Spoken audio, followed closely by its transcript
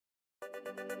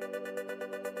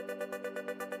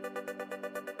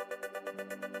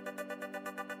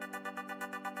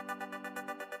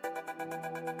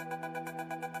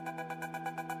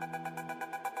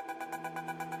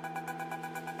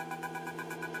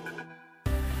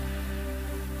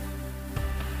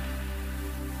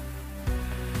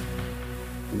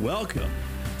Welcome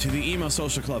to the Emo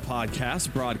Social Club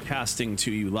podcast, broadcasting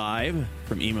to you live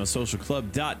from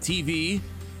emosocialclub.tv.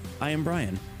 I am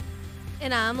Brian.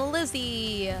 And I'm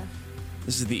Lizzie.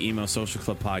 This is the Emo Social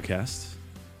Club podcast.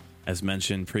 As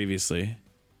mentioned previously,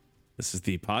 this is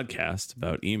the podcast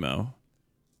about emo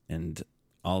and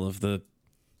all of the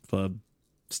club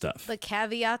stuff. The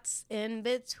caveats in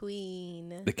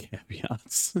between. The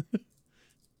caveats.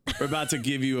 We're about to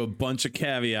give you a bunch of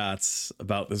caveats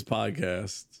about this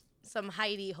podcast. Some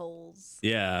hidey holes.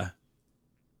 Yeah.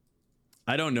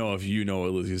 I don't know if you know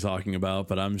what Lizzie's talking about,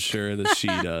 but I'm sure that she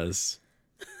does.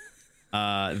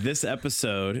 This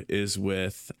episode is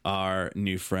with our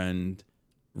new friend,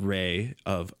 Ray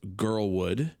of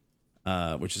GRLwood,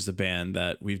 which is a band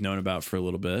that we've known about for a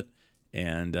little bit.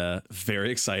 And very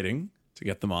exciting to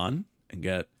get them on and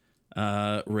get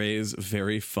Ray's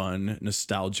very fun,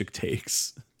 nostalgic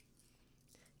takes.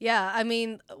 Yeah, I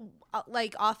mean,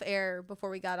 like off air,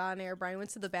 before we got on air, Brian went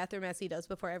to the bathroom as he does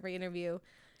before every interview.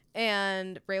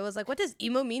 And Ray was like, "What does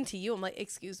emo mean to you?" I'm like,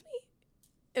 "Excuse me?"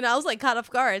 And I was like caught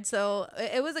off guard. So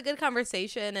it was a good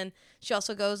conversation. And she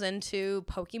also goes into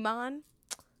Pokemon.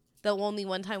 The only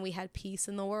one time we had peace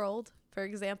in the world, for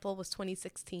example, was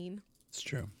 2016. It's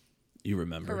true. You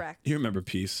remember. Correct. You remember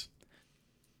peace.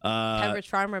 Pembridge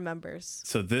Farm remembers.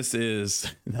 So that's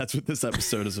what this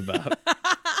episode is about.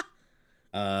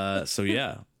 So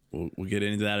yeah, we'll get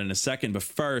into that in a second. But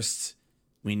first,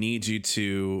 we need you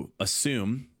to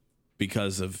assume,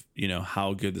 because of, you know,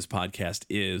 how good this podcast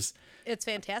is. It's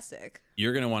fantastic.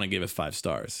 You're going to want to give it 5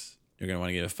 stars. You're going to want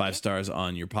to give it 5 stars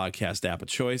on your podcast app of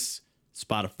choice,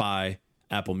 Spotify,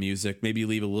 Apple Music. Maybe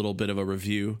leave a little bit of a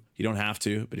review. You don't have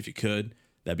to, but if you could,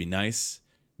 that'd be nice.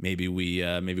 Maybe we,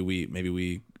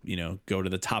 you know, go to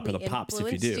the top of the pops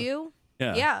if you do.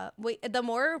 Yeah. The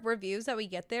more reviews that we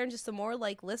get there, and just the more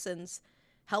like listens,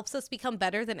 helps us become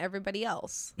better than everybody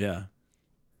else. Yeah.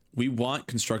 We want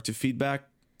constructive feedback.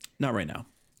 Not right now.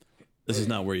 This is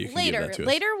not where you can give that to us.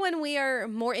 Later when we are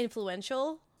more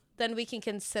influential, then we can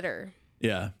consider.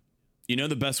 Yeah. You know,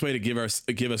 the best way to give us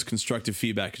constructive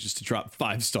feedback is just to drop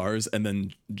 5 stars and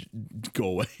then go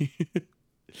away.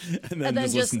 and then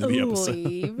just listen to the episode.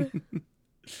 Leave.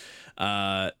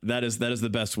 That is the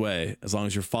best way, as long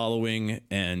as you're following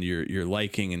and you're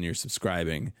liking and you're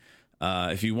subscribing.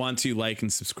 If you want to like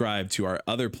and subscribe to our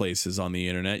other places on the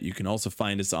internet, you can also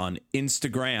find us on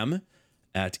Instagram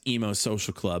at Emo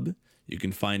Social Club. You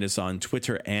can find us on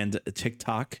Twitter and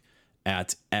TikTok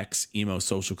at X Emo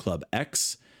Social Club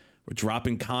X. We're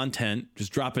dropping content,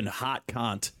 just dropping hot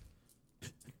content.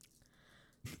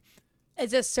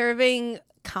 Is it serving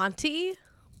Conti?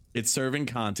 It's serving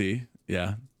Conti,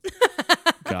 yeah.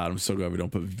 God, I'm so glad we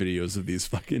don't put videos of these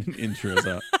fucking intros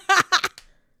out.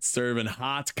 Serving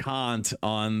hot content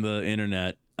on the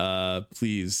internet.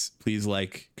 Please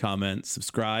like, comment,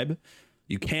 subscribe.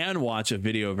 You can watch a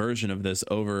video version of this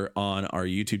over on our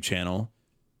YouTube channel.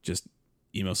 Just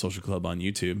Emo Social Club on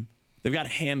YouTube. They've got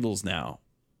handles now,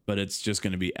 but it's just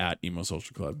going to be at Emo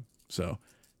Social Club. So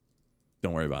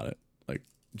don't worry about it. Like,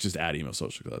 just at Emo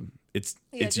Social Club. It's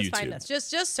YouTube. Find us.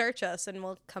 Just search us and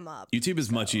we'll come up. YouTube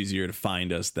is much easier to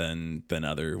find us than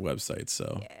other websites.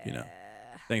 So, you know,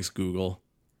 thanks, Google.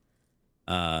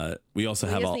 We also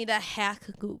we need to hack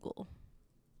Google.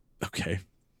 Okay.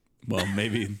 Well,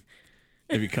 maybe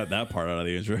cut that part out of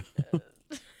the intro.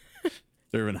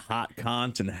 Serving hot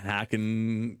content and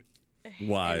hacking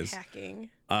wise. Hacking.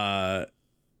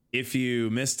 If you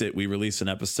missed it, we released an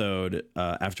episode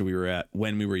after we were at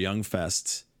When We Were Young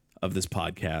Fest of this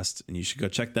podcast, and you should go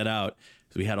check that out.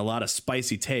 We had a lot of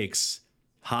spicy takes,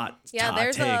 hot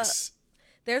takes.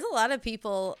 There's a lot of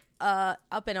people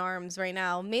up in arms right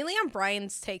now, mainly on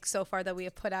Brian's takes so far that we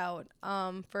have put out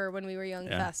for When We Were Young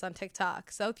Fest on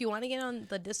TikTok. So if you want to get on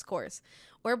the discourse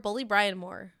or bully Brian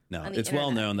more, no, it's well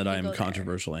known that I am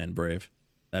controversial and brave.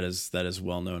 That is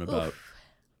well known about.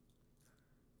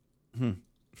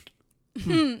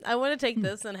 I want to take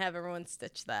this and have everyone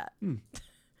stitch that.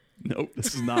 Nope,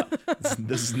 this is not.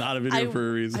 This is not a video for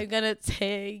a reason. I'm gonna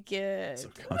take it. So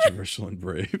controversial and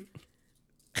brave.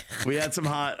 We had some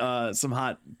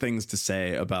hot things to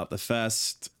say about the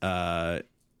fest. Headline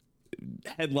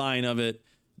of it,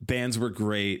 bands were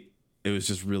great. It was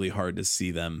just really hard to see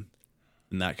them,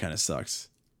 and that kind of sucks.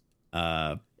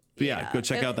 But yeah, go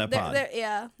check out that pod.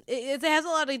 It has a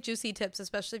lot of juicy tips,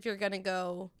 especially if you're gonna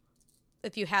go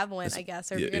if you have one, I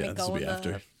guess, or if you're gonna go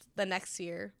in the next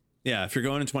year. Yeah, if you're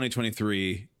going in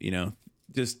 2023,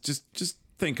 just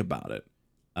think about it.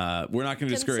 We're not going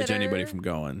to discourage anybody from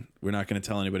going. We're not going to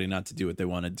tell anybody not to do what they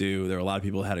want to do. There are a lot of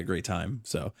people who had a great time.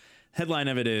 So, headline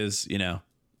of it is,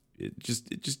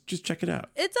 just check it out.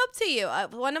 It's up to you.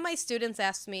 One of my students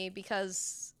asked me,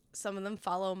 because some of them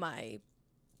follow my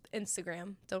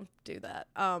Instagram. Don't do that.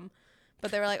 But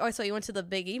they were like, "Oh, so you went to the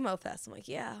Big Emo Fest?" I'm like,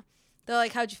 "Yeah." They're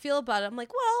like, "How'd you feel about it?" I'm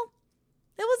like, "Well,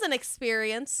 it was an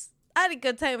experience. I had a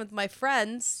good time with my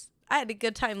friends. I had a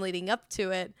good time leading up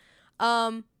to it.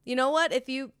 You know what? If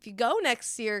you go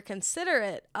next year, consider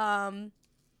it.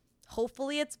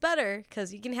 Hopefully it's better,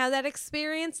 because you can have that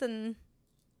experience, and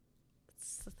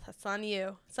that's on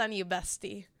you. It's on you,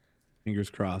 bestie." Fingers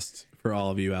crossed for all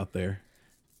of you out there.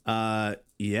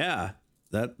 Yeah,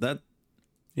 that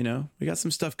we got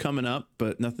some stuff coming up,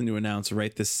 but nothing to announce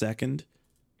right this second.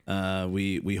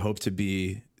 We hope to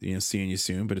be seeing you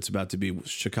soon, but it's about to be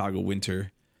Chicago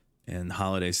winter and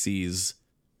holiday seas,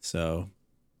 so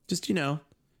just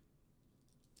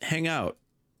hang out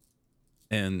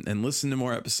and listen to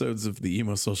more episodes of the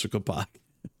Emo Social Club podcast.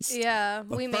 Yeah,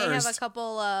 but we may have a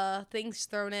couple things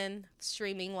thrown in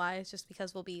streaming wise, just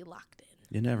because we'll be locked in.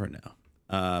 You never know.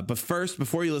 But first,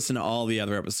 before you listen to all the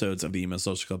other episodes of the Emo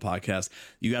Social Club podcast,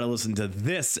 you got to listen to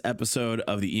this episode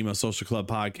of the Emo Social Club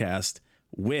podcast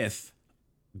with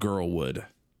GRLwood.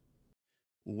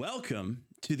 Welcome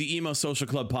to the Emo Social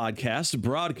Club podcast,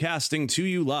 broadcasting to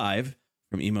you live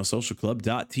from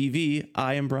emosocialclub.tv.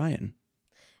 I am Brian.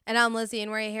 And I'm Lizzie,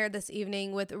 and we're here this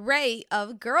evening with Ray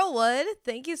of GRLwood.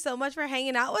 Thank you so much for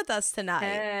hanging out with us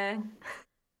tonight.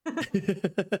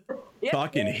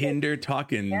 Talking hinder,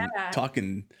 talking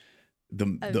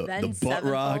the butt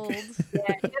rock.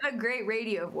 Yeah, you have a great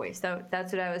radio voice.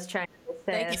 That's what I was trying to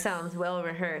say. That sounds well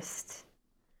rehearsed.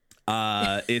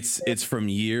 It's from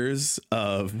years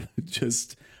of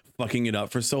just fucking it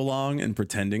up for so long and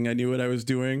pretending I knew what I was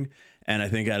doing. And I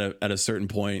think at a certain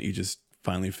point, you just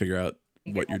finally figure out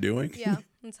what you're doing. Yeah,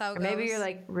 that's how it goes. Maybe you're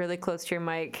like really close to your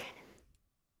mic.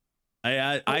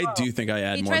 I do think I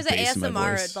add more bass in my voice. He tries to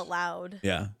ASMR it, but loud.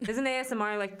 Yeah. Isn't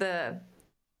ASMR like the...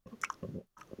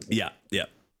 Yeah.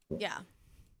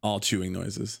 All chewing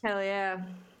noises. Hell yeah.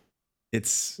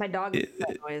 It's... My dog makes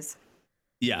that noise.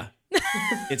 Yeah.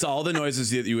 It's all the noises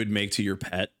that you would make to your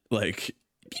pet. Like...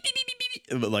 Beep, beep, beep, beep,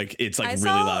 beep. But like it's like really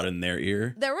loud in their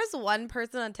ear. There was one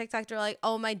person on TikTok, they're like,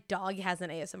 "Oh, my dog has an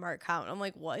ASMR account." I'm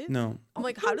like, "What?" No. I'm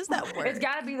like, "How does that work?" It's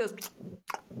gotta be those.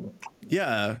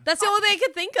 Yeah. That's the only thing I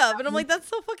could think of, and I'm like, "That's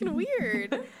so fucking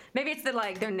weird." Maybe it's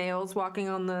their nails walking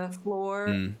on the floor.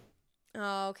 Mm.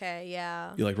 Oh, okay,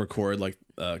 yeah. You like record like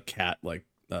a cat like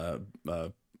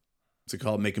what's it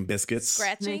called, making biscuits?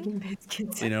 Scratching. Making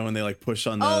biscuits. When they like push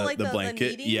on the, like the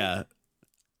blanket. the Yeah.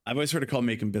 I've always heard it called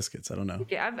making biscuits. I don't know.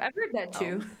 Yeah, I've heard that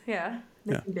too. Yeah.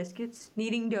 Making biscuits.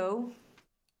 Kneading dough.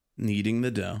 Kneading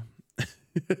the dough.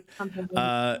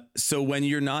 So when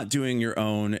you're not doing your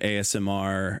own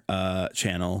ASMR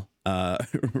channel,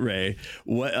 Ray,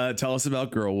 what tell us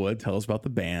about GRLwood, tell us about the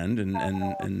band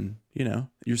and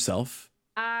yourself.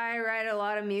 I write a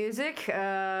lot of music.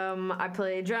 I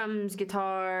play drums,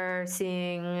 guitar,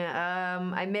 sing.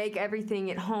 I make everything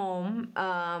at home.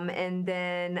 And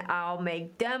then I'll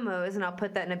make demos and I'll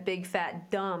put that in a big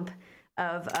fat dump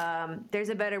of, there's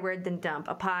a better word than dump,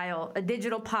 a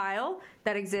digital pile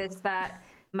that exists that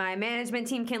my management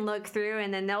team can look through,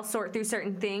 and then they'll sort through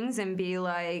certain things and be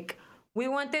like, "We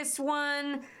want this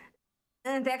one."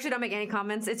 And they actually don't make any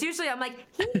comments. It's usually, I'm like,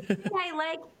 here's 10 I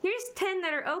like, here's 10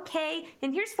 that are okay,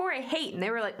 and here's 4 I hate. And they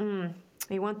were like,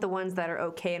 we want the ones that are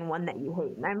okay and one that you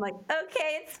hate. And I'm like,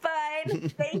 okay, it's fine.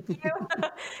 Thank you.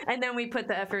 And then we put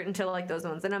the effort into like those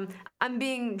ones. And I'm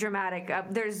being dramatic.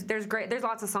 There's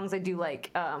lots of songs I do like,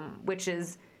 which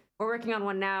is, we're working on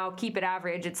one now, Keep It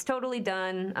Average. It's totally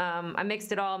done. I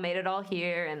mixed it all, made it all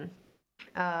here, and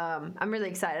I'm really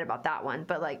excited about that one.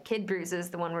 But like Kid Bruises,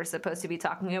 the one we're supposed to be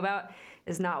talking about,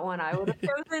 is not one I would have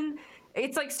chosen.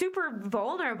 It's like super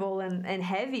vulnerable and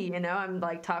heavy, I'm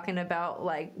like talking about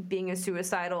like being a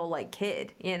suicidal like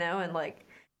kid, and like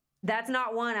that's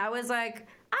not one I was like,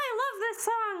 I love this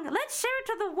song, let's share it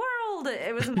to the world.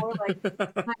 It was more like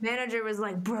my manager was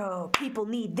like, bro, people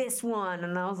need this one,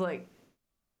 and I was like,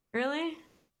 really?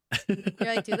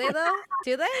 You're like, do they though?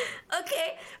 Do they?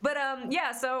 Okay. But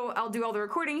so I'll do all the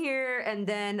recording here, and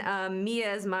then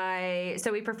Mia is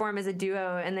so we perform as a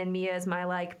duo, and then Mia is my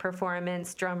like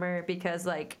performance drummer, because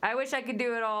like I wish I could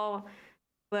do it all,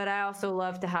 but I also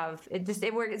love to have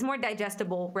it works. It's more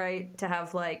digestible, right? To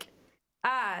have like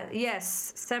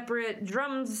Yes, separate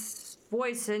drums,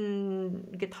 voice,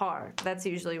 and guitar. That's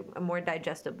usually more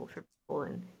digestible for people,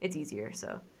 and it's easier.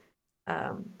 So,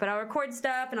 but I'll record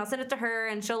stuff and I'll send it to her,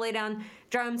 and she'll lay down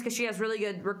drums because she has really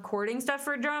good recording stuff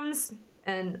for drums,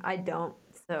 and I don't.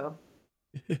 So,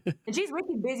 and she's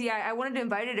wicked busy. I wanted to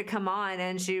invite her to come on,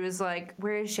 and she was like,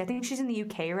 "Where is she?" I think she's in the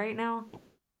UK right now.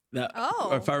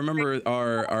 If I remember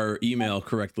our email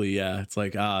correctly, yeah, it's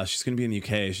like she's gonna be in the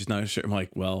UK. She's not sure. I'm like,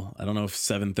 well, I don't know if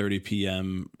 7:30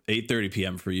 p.m., 8:30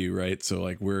 p.m. for you, right? So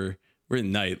like we're at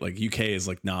night. Like UK is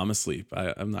like, no, I'm asleep.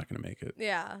 I'm not gonna make it.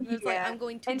 Yeah, it's like I'm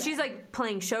going to. And she's like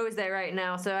playing shows there right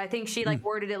now, so I think she like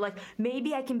worded it like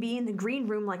maybe I can be in the green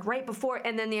room like right before,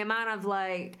 and then the amount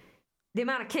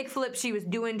of kick flips she was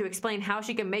doing to explain how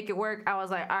she can make it work, I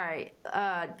was like, all right,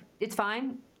 it's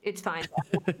fine. It's fine.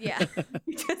 Yeah.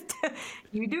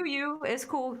 You do you. It's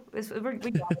cool. We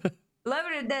got it. Love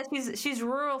her to death. She's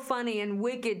real funny and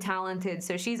wicked talented.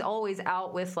 So she's always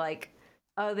out with like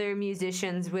other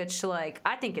musicians, which like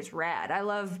I think is rad.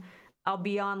 I'll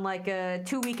be on like a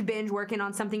 2-week binge working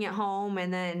on something at home,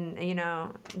 and then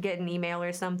get an email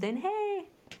or something. Hey,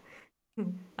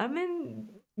 I'm in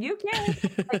UK,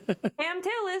 like Pam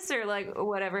Tillis or like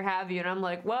whatever have you, and I'm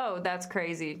like, whoa, that's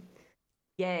crazy.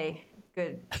 Yay.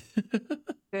 Good.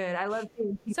 I love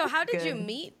you. So how did you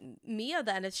meet Mia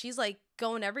then? If she's like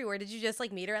going everywhere, did you just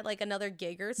like meet her at like another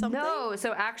gig or something? No.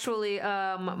 So actually,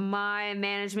 my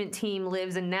management team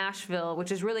lives in Nashville,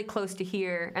 which is really close to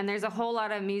here, and there's a whole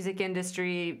lot of music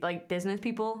industry like business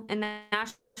people in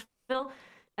Nashville.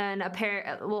 And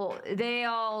they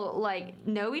all like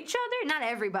know each other. Not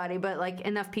everybody, but like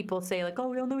enough people say like, oh,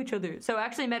 we all know each other. So I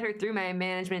actually met her through my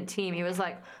management team. He was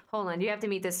like, hold on, you have to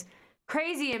meet this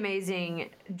crazy amazing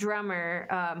drummer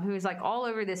who's like all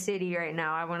over the city right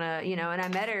now. I want to, and I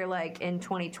met her like in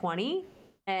 2020,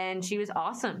 and she was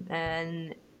awesome,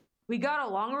 and we got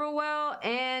along real well,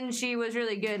 and she was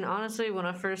really good. And honestly, when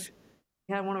I first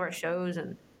had one of our shows,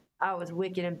 and I was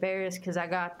wicked embarrassed because I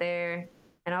got there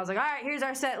and I was like, all right, here's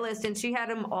our set list, and she had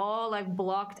them all like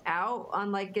blocked out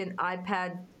on like an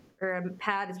iPad or a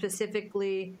pad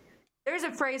specifically. There's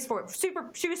a phrase for it.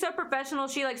 She was so professional.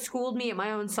 She like schooled me at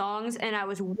my own songs, and I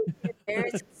was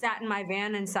embarrassed. Sat in my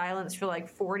van in silence for like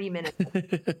 40 minutes.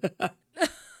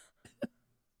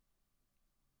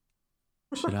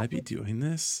 Should I be doing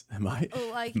this? Have I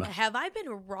been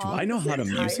wrong? Do I know how to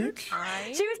music?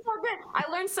 She was so good. I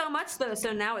learned so much though,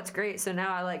 so now it's great. So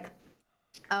now I like,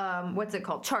 what's it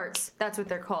called? Charts. That's what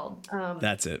they're called.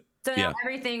 That's it. So now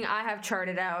everything I have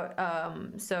charted out.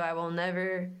 So I will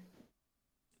never,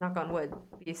 knock on wood,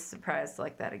 be surprised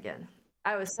like that again.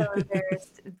 I was so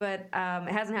embarrassed, but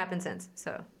it hasn't happened since,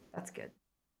 so that's good.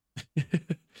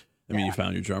 I mean, you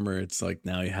found your drummer. It's like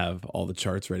now you have all the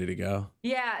charts ready to go.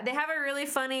 Yeah, they have a really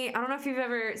funny, I don't know if you've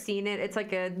ever seen it. It's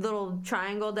like a little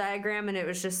triangle diagram, and it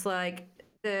was just like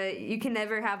you can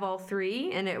never have all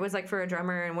three, and it was like for a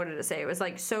drummer, and what did it say? It was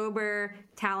like sober,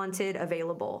 talented,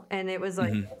 available, and it was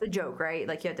like a joke, right?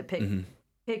 Like you had to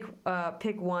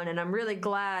pick one, and I'm really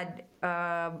glad.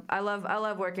 I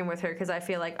love working with her because I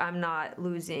feel like I'm not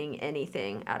losing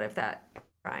anything out of that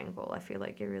triangle. I feel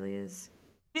like it really is.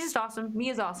 She's just awesome.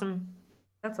 Mia's awesome.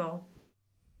 That's all.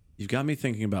 You've got me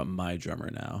thinking about my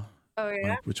drummer now. Oh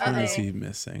yeah. Like, which one is he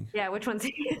missing? Yeah, which one's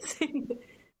he missing?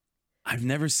 I've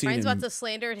never seen Brian's him. about to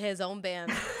slander his own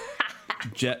band.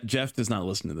 Jeff does not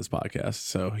listen to this podcast,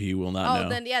 so he will not know. Oh,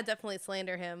 then yeah, definitely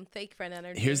slander him. Fake friend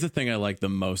energy. Here's the thing I like the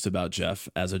most about Jeff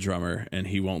as a drummer, and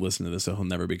he won't listen to this, so he'll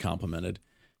never be complimented.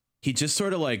 He just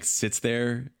sort of like sits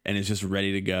there and is just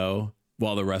ready to go,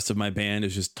 while the rest of my band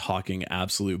is just talking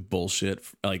absolute bullshit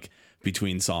like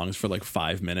between songs for like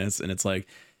 5 minutes. And it's like,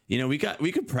 we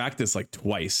could practice like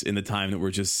twice in the time that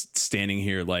we're just standing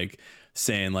here like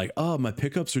saying like, oh, my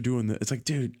pickups are doing this. It's like,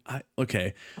 dude,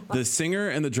 okay. The singer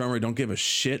and the drummer don't give a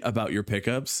shit about your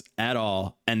pickups at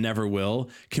all and never will.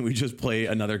 Can we just play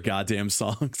another goddamn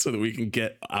song so that we can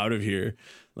get out of here?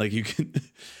 Like you can,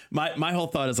 my whole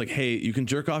thought is like, hey, you can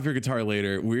jerk off your guitar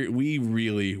later. We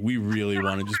really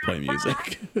want to just play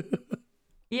music.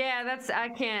 Yeah,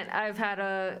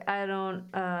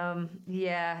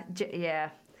 yeah.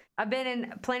 I've been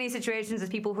in plenty of situations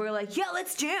with people who are like, yeah,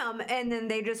 let's jam. And then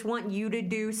they just want you to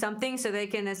do something so they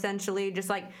can essentially just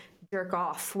like jerk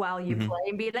off while you play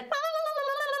and be like,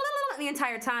 the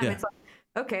entire time. Yeah. It's like,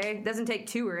 okay, it doesn't take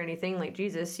two or anything. Like,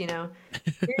 Jesus, here's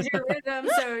your rhythm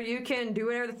so you can do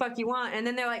whatever the fuck you want. And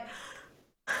then they're like,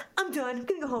 I'm done. I'm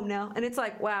going to go home now. And it's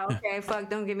like, wow, okay, fuck,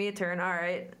 don't give me a turn. All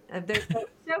right. There's so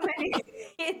many,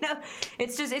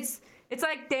 it's it's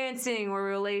like dancing or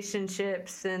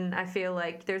relationships, and I feel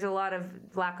like there's a lot of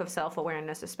lack of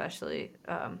self-awareness, especially.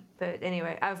 But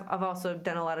anyway, I've also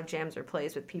done a lot of jams or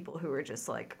plays with people who are just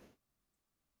like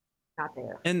not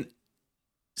there. And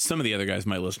some of the other guys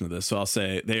might listen to this, so I'll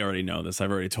say they already know this.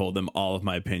 I've already told them all of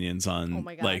my opinions on Oh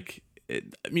my God. like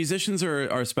musicians are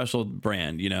a special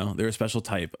brand, you know, they're a special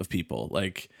type of people.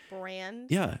 Like Brand.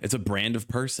 yeah, it's a brand of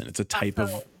person. It's a type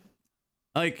of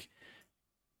like,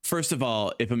 first of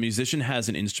all, if a musician has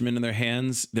an instrument in their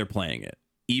hands, they're playing it.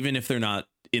 Even if they're not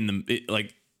in the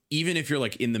even if you're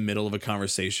like in the middle of a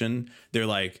conversation, they're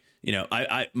like, you know,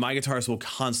 my guitarist will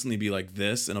constantly be like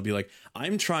this, and I'll be like,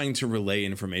 I'm trying to relay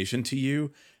information to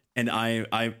you, and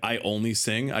I only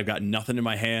sing. I've got nothing in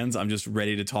my hands. I'm just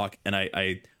ready to talk, and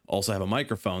I also have a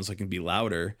microphone so I can be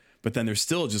louder. But then they're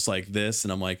still just like this,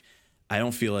 and I'm like, I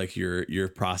don't feel like you're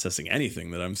processing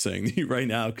anything that I'm saying to you right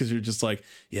now, because you're just like,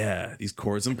 yeah, these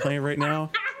chords I'm playing right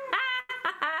now.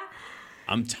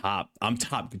 I'm top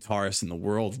guitarist in the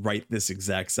world right this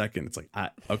exact second. It's like,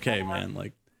 okay, man,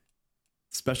 like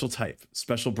special type,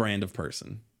 special brand of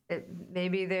person.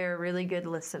 Maybe they're a really good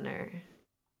listener.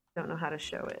 Don't know how to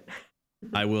show it.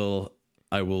 I will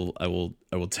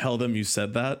tell them you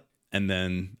said that, and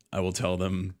then I will tell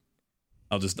them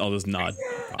I'll just nod.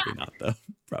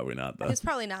 Probably not though. It's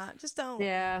probably not. Just don't.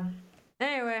 Yeah.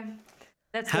 Anyway,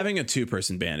 that's having a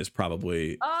 2-person band is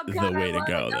probably the way to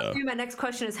go though. My next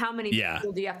question is, how many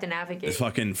people do you have to navigate? It's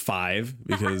fucking 5,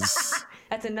 because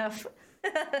that's enough.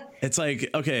 It's like,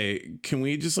 okay, can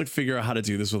we just like figure out how to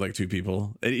do this with like 2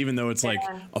 people? Even though it's like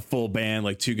a full band,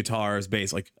 like 2 guitars,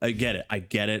 bass, like I get it.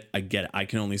 I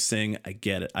can only sing. I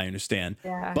get it. I understand.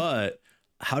 Yeah. But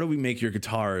how do we make your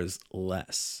guitars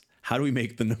less? How do we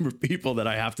make the number of people that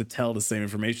I have to tell the same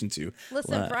information to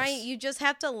Listen, less? Brian, you just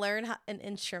have to learn an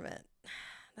instrument.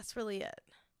 That's really it.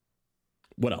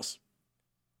 What else?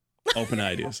 Open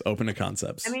ideas, open to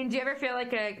concepts. I mean, do you ever feel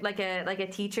like a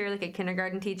teacher, like a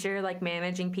kindergarten teacher, like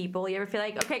managing people? You ever feel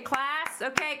like, okay, class,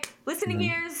 okay, listening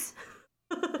ears?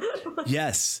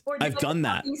 Yes, Or I've done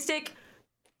that. Stick.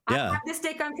 Yeah. I have the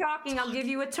stick. I'm talking. I'll give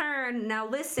you a turn. Now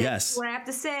listen. Yes. What I have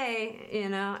to say. You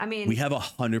know. I mean. We have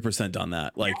 100% done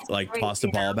that. Like tossed a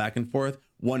ball back and forth.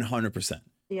 100%.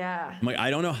 Yeah. I'm like,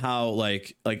 I don't know how.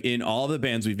 Like in all the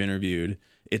bands we've interviewed,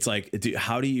 it's like,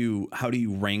 how do you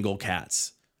wrangle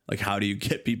cats? Like, how do you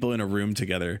get people in a room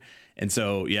together? And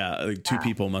so, yeah, like 2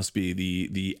 people must be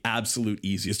the absolute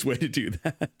easiest way to do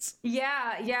that.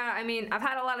 Yeah. I mean, I've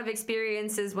had a lot of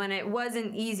experiences when it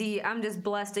wasn't easy. I'm just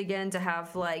blessed again to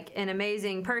have like an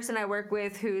amazing person I work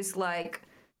with who's like,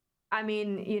 I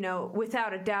mean, you know,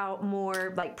 without a doubt,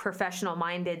 more like professional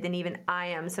minded than even I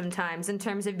am sometimes in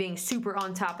terms of being super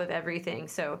on top of everything.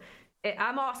 So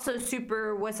I'm also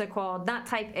super, what's it called? Not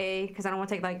type A, because I don't want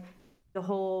to take like the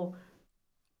whole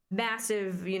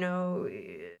massive, you know,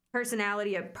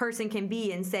 personality a person can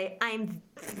be and say I'm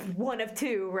one of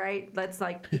 2, right? That's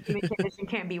like, communication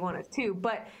can't be one of 2,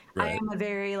 but right. I am a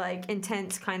very like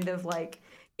intense kind of like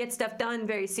get stuff done,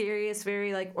 very serious,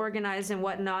 very like organized and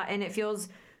whatnot, and it feels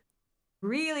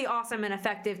really awesome and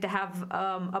effective to have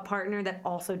a partner that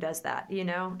also does that, you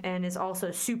know, and is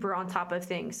also super on top of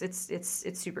things.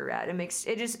 It's super rad.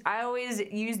 I always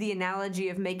use the analogy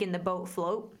of making the boat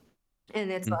float, and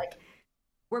it's like,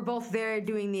 we're both there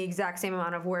doing the exact same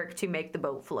amount of work to make the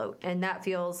boat float. And that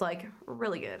feels like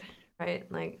really good, right?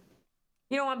 Like,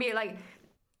 you don't want to be like,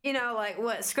 you know, like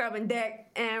what, scrubbing deck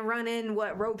and running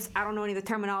what ropes. I don't know any of the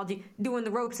terminology, doing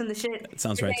the ropes and the shit. It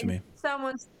sounds right to me.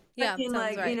 Someone's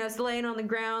like, right. You know, it's laying on the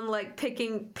ground, like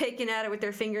picking at it with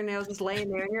their fingernails, just laying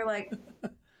there. And you're like,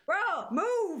 bro,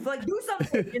 move, like do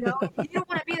something, you know. You don't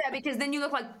want to be that, because then you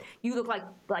look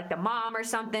like the mom or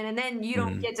something, and then you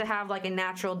don't get to have like a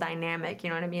natural dynamic, you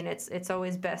know what I mean? It's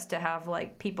always best to have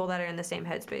like people that are in the same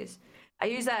headspace. I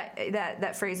use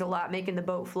that phrase a lot, making the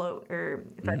boat float, or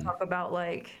if I talk about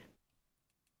like,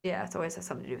 yeah, it's always has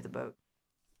something to do with the boat.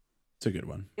 It's a good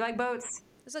one. You like boats?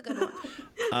 It's a good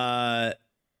one.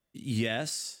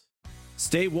 Yes.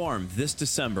 Stay warm this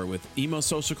December with Emo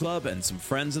Social Club and some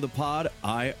friends of the pod,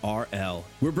 IRL.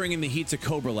 We're bringing the heat to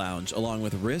Cobra Lounge along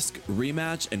with Risk,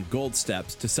 Rematch, and Gold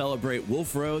Steps to celebrate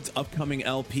Wolf Road's upcoming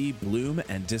LP, Bloom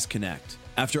and Disconnect.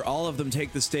 After all of them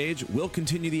take the stage, we'll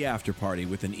continue the after party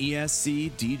with an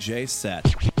ESC DJ set.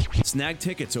 Snag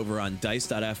tickets over on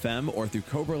dice.fm or through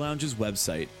Cobra Lounge's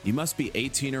website. You must be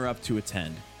 18 or up to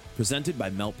attend. Presented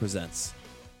by Melt Presents.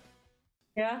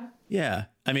 Yeah. Yeah.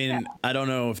 I mean, I don't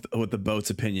know what the boat's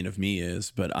opinion of me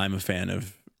is, but I'm a fan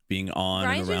of being on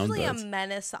Brian's and around usually boats. a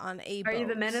menace on a boat. Are you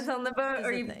the menace on the boat? Or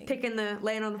are you thing.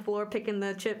 laying on the floor, picking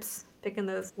the chips, picking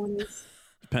the swings?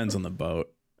 Depends on the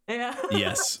boat. Yeah.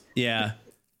 Yes. Yeah.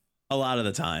 A lot of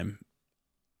the time.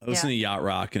 I listen to yacht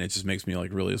rock and it just makes me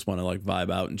like really just want to like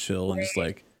vibe out and chill and just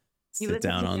like sit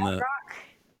down on the rock?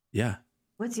 Yeah.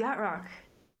 What's yacht rock?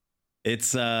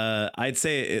 It's I'd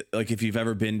say it, like if you've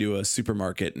ever been to a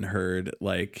supermarket and heard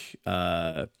like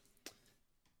no,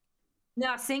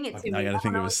 sing it to me. I gotta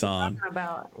think of a song.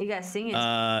 About. You gotta sing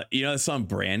it. You know the song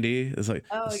Brandy? It's like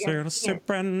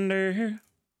Brandy.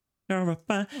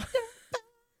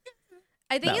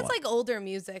 I think it's like older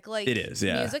music, like it is,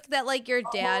 yeah. Music that like your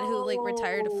dad who like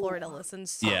retired to Florida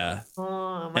listens to. Yeah,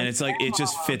 and it's like it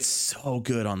just fits so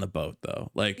good on the boat though.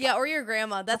 Like or your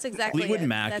grandma. That's exactly Fleetwood it.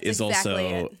 Mac That's is exactly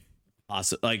also it.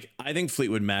 awesome. Like I think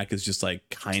Fleetwood Mac is just like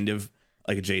kind of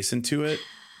like adjacent to it,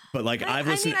 but like I've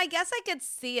listened. I mean, I guess I could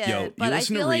see it, Yo, but I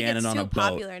listen feel to like Rhiannon it's on too a boat.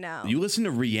 popular now. You listen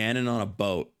to Rhiannon on a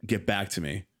boat. Get back to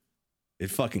me. It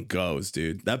fucking goes,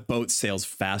 dude. That boat sails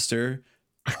faster.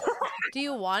 Do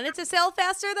you want it to sail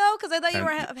faster though? Because I thought you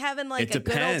were having like a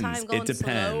good old time going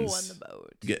slow on the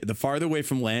boat. The farther away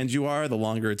from land you are, the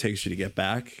longer it takes you to get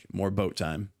back. More boat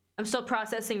time. I'm still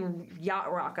processing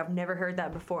yacht rock. I've never heard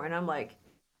that before, and I'm like,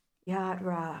 yacht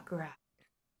rock.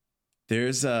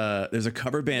 There's a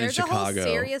cover band in Chicago. There's a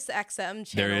whole Sirius XM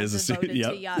channel devoted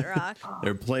to yacht rock.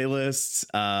 Their playlists.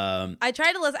 I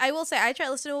tried to listen. I will say I tried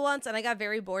to listen to it once, and I got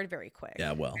very bored very quick.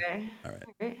 Yeah, well, okay.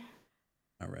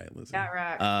 All right. Listen. Yacht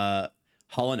rock.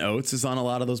 Hall & Oates is on a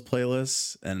lot of those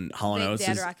playlists, and Hall & Oates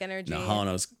dad is rock energy. No, Hall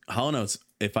 & Oates.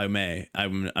 If I may,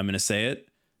 I'm gonna say it.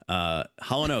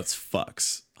 Hall & Oates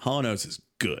fucks. Hall & Oates is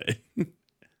good. I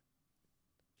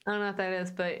don't know what that is,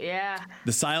 but yeah.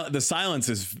 The silence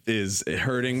is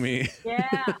hurting me. Yeah.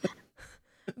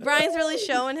 Brian's really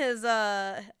showing his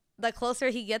the closer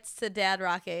he gets to dad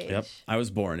rock age. Yep. I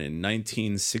was born in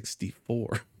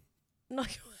 1964. No,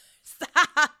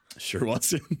 stop. Sure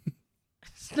wasn't.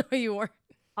 No, you weren't.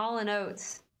 Hall &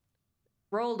 Oates.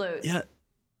 Rolled oats. Yeah.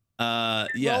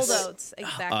 Yes. Rolled oats,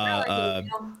 exactly.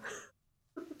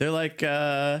 They're like,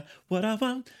 what I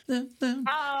want.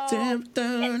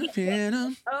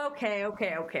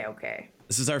 Okay.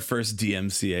 This is our first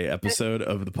DMCA episode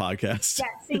of the podcast. Yeah,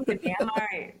 sing with me. I'm all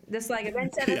right. Just like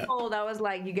at 7 years old, I was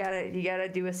like, you gotta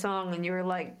do a song, and you were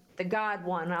like the God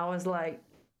one. I was like,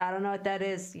 I don't know what that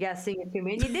is. You gotta sing it to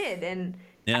me, and you did, and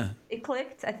it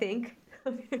clicked. I think.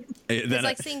 It's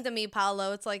like Sing to Me,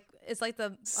 Paolo. It's like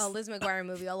the Liz McGuire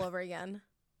movie all over again.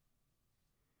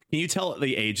 Can you tell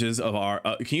the ages of our?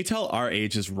 Can you tell our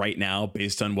ages right now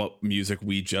based on what music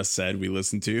we just said we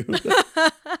listened to?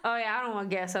 Oh yeah, I don't want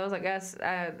to guess. I was like,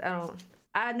 I don't.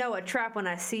 I know a trap when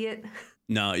I see it.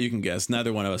 No, you can guess.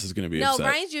 Neither one of us is going to be upset. No,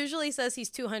 Brian usually says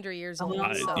he's 200 years old.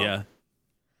 Yeah.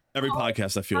 Every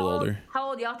podcast I feel older. How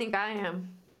old y'all think I am?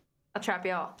 I'll trap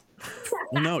y'all.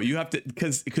 Well, no, you have to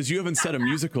because you haven't said a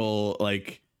musical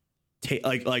like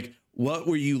what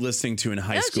were you listeling to in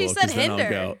high school? She said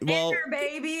Hinder. Hinder,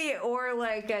 baby, or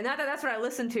like not that that's what I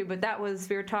listened to, but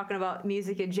we were talking about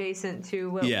music adjacent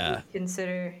to what we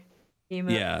consider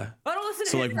emo. Yeah. I don't listen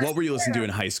to so Hinder. Like, what were you listening to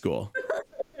in high school?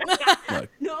 Look,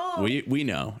 no, we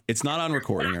know it's not on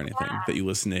recording or anything that you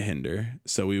listen to Hinder,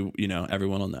 so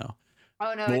everyone will know.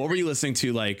 Oh no! But what were you listening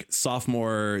to like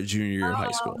sophomore, junior year of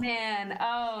high school? Oh man!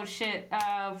 Oh shit!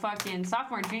 Fucking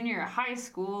sophomore, junior year of high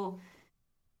school.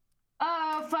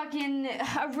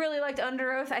 I really liked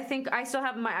Under Oath. I think I still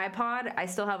have my iPod. I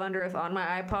still have Under Oath on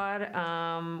my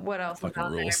iPod. What else was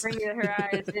on there? Bring Me the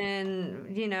Horizon,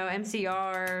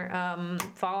 MCR,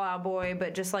 Fall Out Boy,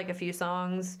 but just like a few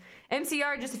songs.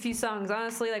 MCR, just a few songs.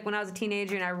 Honestly, like when I was a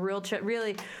teenager and I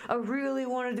really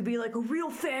wanted to be like a real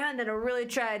fan, and I really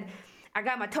tried. I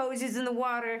got my toesies in the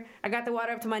water. I got the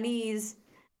water up to my knees.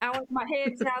 I went to my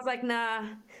hips and I was like, nah.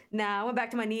 I went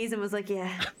back to my knees and was like,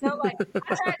 yeah. So like,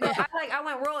 I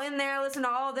went real in there, listened to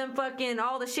all them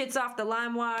all the shits off the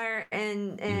LimeWire,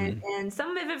 and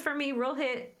some of it for me real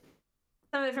hit,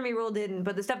 some of it for me real didn't.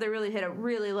 But the stuff that really hit, I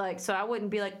really liked. So I wouldn't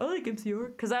be like, I like MCR,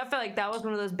 because I felt like that was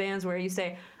one of those bands where you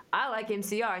say, I like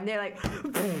MCR, and they're like,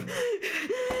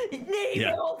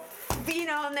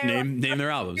 and they're name their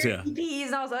albums, EPs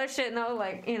and all this other shit, and I was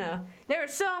like, there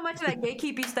was so much of that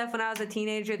gatekeepy stuff when I was a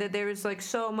teenager that there was like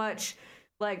so much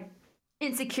like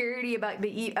insecurity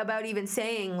about even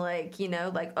saying like,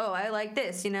 oh, I like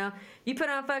this, you put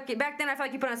on fucking, back then I felt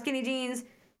like you put on skinny jeans,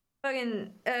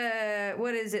 fucking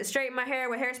what is it, straighten my hair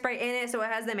with hairspray in it so it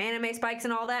has them anime spikes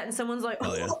and all that, and someone's like,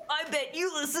 I bet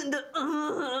you listen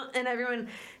to and everyone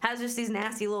has just these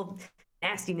nasty little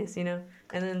nastiness, and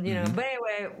then but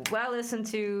anyway, I listened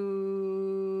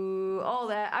to all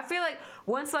that. I feel like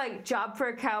once like Job for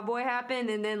a Cowboy happened,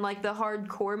 and then like the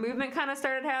hardcore movement kind of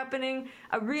started happening,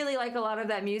 I really like a lot of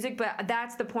that music. But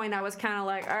that's the point I was kind of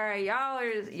like, all right, y'all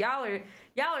are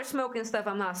y'all are smoking stuff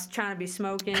I'm not trying to be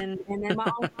smoking. And then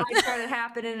my own life started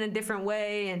happening in a different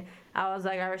way. And I was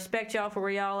like, I respect y'all for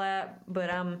where y'all at, but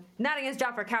not against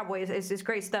Job for Cowboys. It's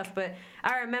great stuff. But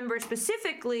I remember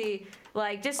specifically,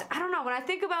 like, just, I don't know, when I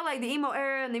think about like the emo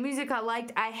era and the music I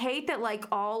liked, I hate that like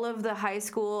all of the high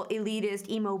school elitist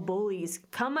emo bullies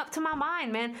come up to my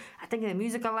mind, man. I think the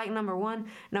music I like, number one.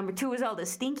 Number two is all the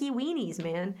stinky weenies,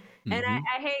 man. And I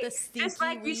hate, just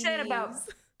like you said about,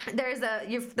 there's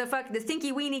the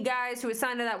stinky weenie guys who were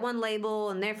signed to that one label,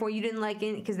 and therefore you didn't like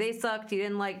it because they sucked. You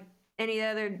didn't like any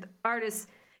other artists.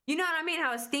 You know what I mean?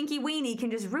 How a stinky weenie can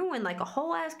just ruin like a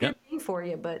whole ass good thing for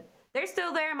you, but they're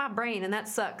still there in my brain, and that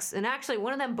sucks. And actually,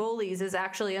 one of them bullies is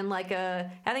actually in like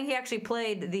I think he actually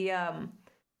played the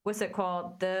what's it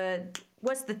called?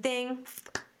 What's the thing?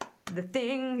 The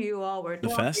thing you all were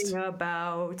talking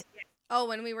about. Oh,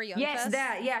 when we were young. Yes,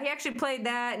 that. Yeah, he actually played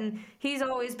that, and he's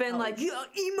always been like, yeah,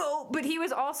 emo. But he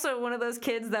was also one of those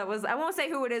kids that was, I won't say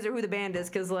who it is or who the band is,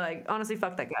 because, like, honestly,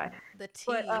 fuck that guy. The T.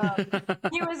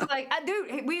 But he was like, dude,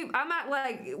 I'm not,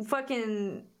 like,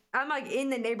 fucking, I'm, like, in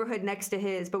the neighborhood next to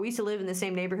his, but we used to live in the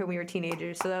same neighborhood when we were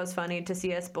teenagers, so that was funny to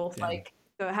see us both, like,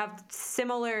 have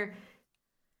similar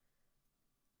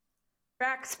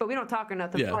tracks, but we don't talk or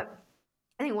nothing. Yeah. But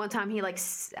I think one time he like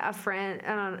a friend,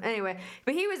 I don't know, anyway,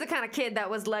 but he was the kind of kid that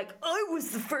was like, I was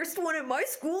the first one in my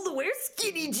school to wear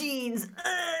skinny jeans.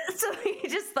 So he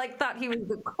just like thought he was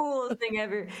the coolest thing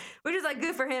ever, which is like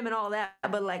good for him and all that.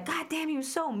 But like, God damn, he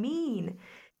was so mean.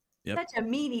 Yep. Such a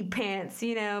meanie pants,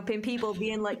 you know, and people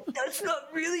being like, that's not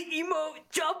really emo.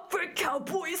 Job for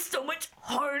Cowboys so much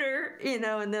harder, you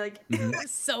know, and they're like,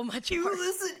 so much harder.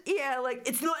 Listen, yeah, like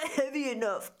it's not heavy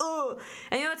enough. Oh,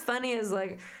 and you know what's funny is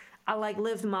like, I like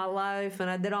lived my life and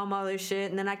I did all my other shit,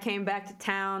 and then I came back to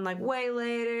town like way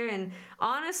later, and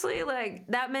honestly like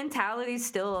that mentality's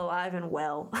still alive and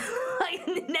well. Like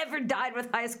it never died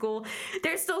with high school.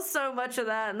 There's still so much of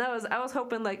that, and I was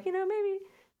hoping like, you know, maybe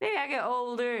I get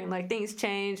older and like things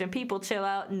change and people chill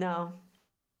out. No.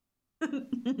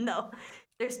 No.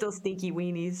 They're still stinky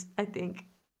weenies, I think.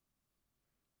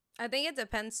 I think it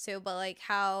depends too, but like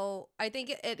how I think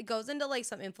it goes into like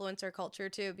some influencer culture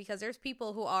too, because there's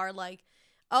people who are like,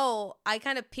 oh, I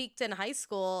kind of peaked in high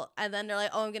school, and then they're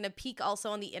like, oh, I'm gonna peak also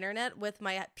on the internet with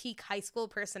my peak high school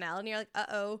personality. And you're like,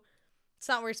 oh, it's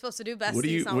not what we're supposed to do, bestie. What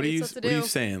are you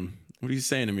saying? What are you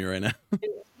saying to me right now?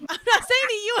 I'm not saying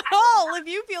to you at all. If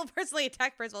you feel personally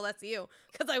attacked, first of all, that's you,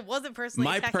 because I wasn't personally.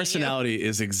 My personality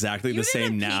is exactly the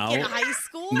same now. In high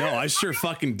school? No, I sure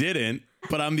fucking didn't.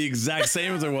 But I'm the exact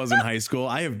same as I was in high school.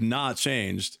 I have not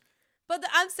changed. But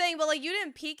I'm saying, but like you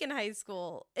didn't peak in high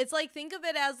school. It's like, think of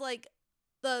it as like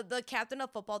the captain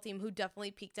of football team who definitely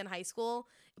peaked in high school,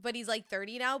 but he's like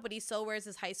 30 now, but he still wears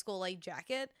his high school like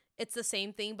jacket. It's the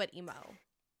same thing, but emo.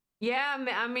 Yeah,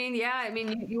 I mean,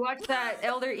 you watch that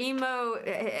elder emo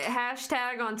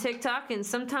hashtag on TikTok, and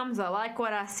sometimes I like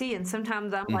what I see, and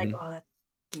sometimes I'm like, oh, that's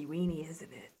weenie,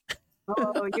 isn't it?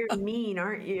 Oh, you're mean,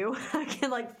 aren't you? I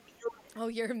can like. Oh,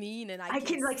 you're mean, and I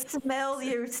can like smell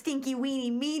your stinky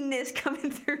weenie meanness coming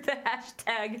through the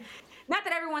hashtag. Not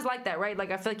that everyone's like that, right?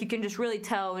 Like I feel like you can just really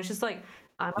tell. It's just like,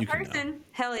 I'm a person,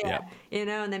 hell yeah, you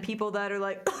know. And then people that are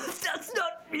like, oh, that's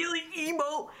not really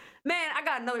emo. Man, I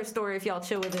got another story if y'all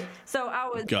chill with it. So I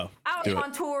was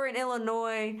on tour in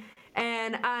Illinois,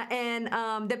 and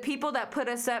the people that put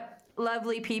us up,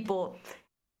 lovely people,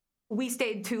 we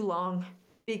stayed too long.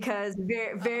 Because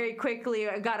very, very quickly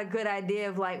I got a good idea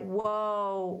of like,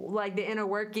 whoa, like the inner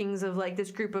workings of like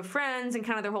this group of friends and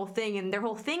kind of their whole thing. And their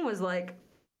whole thing was like,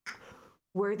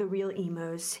 we're the real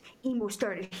emos. Emo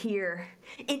started here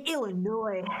in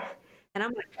Illinois. And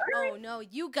I'm like, oh no,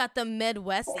 you got the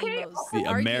Midwest emos. The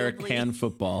American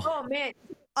football. Oh man.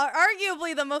 Are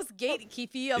arguably the most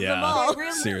gatekeepy of them all.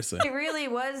 Seriously. It really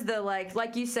was the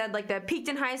like you said, like the peaked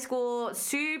in high school,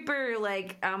 super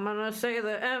like, I'm gonna say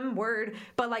the M word,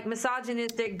 but like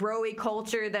misogynistic bro-y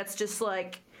culture that's just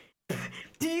like,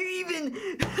 do you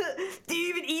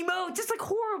even emo? Just like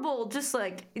horrible, just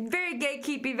like very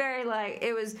gatekeepy, very like,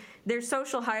 it was, their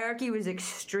social hierarchy was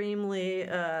extremely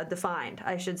defined,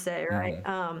 I should say, right?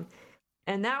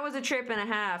 And that was a trip and a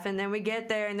half. And then we get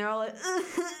there and they're all like,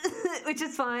 which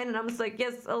is fine. And I'm just like,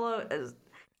 yes, hello.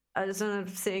 I just want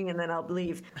to sing and then I'll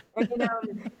leave. And, you know,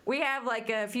 we have like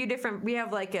a few different, we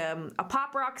have like a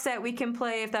pop rock set we can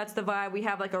play if that's the vibe. We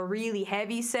have like a really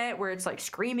heavy set where it's like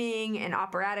screaming and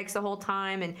operatics the whole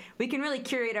time. And we can really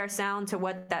curate our sound to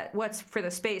what's for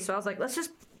the space. So I was like, let's just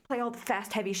play all the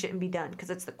fast, heavy shit and be done because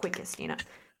it's the quickest, you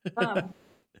know?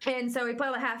 And so we play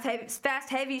like fast,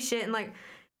 heavy shit and like,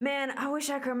 man, I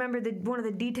wish I could remember one of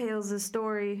the details of the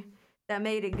story that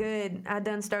made it good. I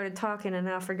done started talking and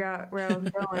I forgot where I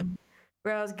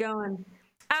was going.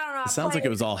 I don't know. It sounds like it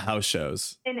was all house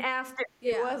shows. And after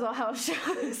it was all house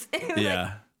shows. It was Yeah.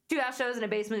 like 2 house shows and a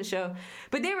basement show.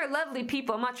 But they were lovely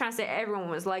people. I'm not trying to say everyone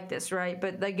was like this, right?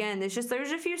 But again, there's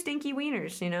a few stinky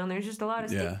wieners, and there's just a lot of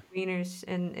stinky wieners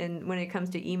and when it comes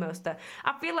to emo stuff.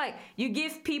 I feel like you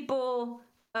give people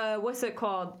what's it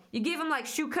called? You give them like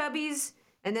shoe cubbies,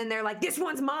 and then they're like, this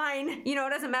one's mine. It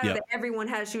doesn't matter that everyone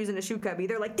has shoes in a shoe cubby.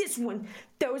 They're like, those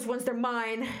ones, they're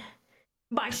mine.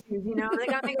 My shoes, they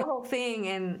gotta make a whole thing.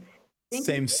 And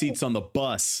same seats on the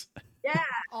bus. Yeah.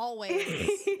 Always.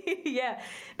 Yeah.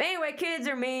 But anyway, kids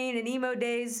are mean, and emo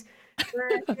days were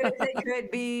as good as they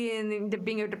could be, and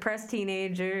being a depressed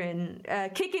teenager, and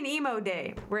kicking emo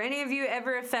day. Were any of you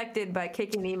ever affected by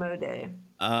kicking emo day?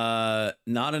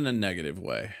 Not in a negative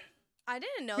way. I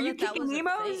didn't know that was a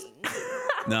emos? thing.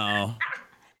 No.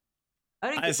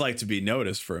 I just like to be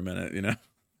noticed for a minute,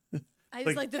 I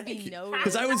just like to be noticed.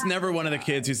 Because I was never one of the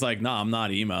kids who's like, nah, I'm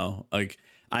not emo. Like,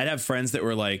 I'd have friends that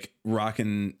were like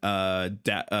rocking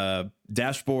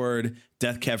Dashboard,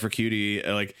 Death Cab for Cutie.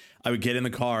 Like, I would get in the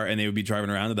car and they would be driving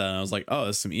around to that, and I was like, oh,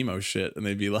 that's some emo shit. And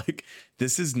they'd be like,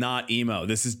 this is not emo.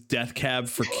 This is Death Cab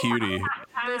for Cutie.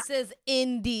 This is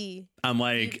indie. I'm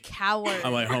like, you coward.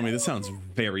 I'm like, homie, this sounds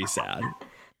very sad.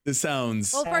 This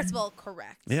sounds. Well, first of all,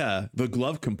 correct. Yeah, the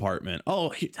glove compartment.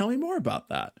 Oh, tell me more about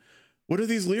that. What are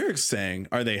these lyrics saying?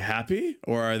 Are they happy,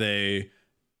 or are they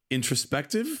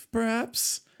introspective,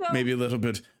 perhaps? Maybe a little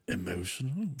bit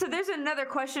emotional. So there's another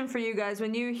question for you guys.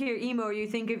 When you hear emo, or you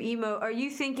think of emo, are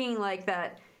you thinking like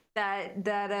that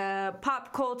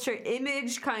pop culture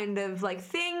image kind of like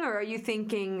thing, or are you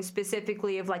thinking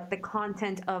specifically of like the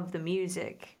content of the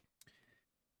music?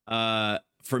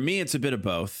 For me, it's a bit of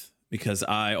both. Because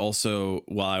I also,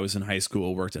 while I was in high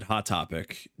school, worked at Hot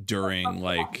Topic during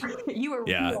like, you were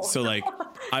real. So like,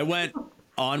 I went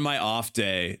on my off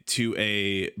day to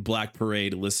a Black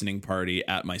Parade listening party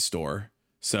at my store.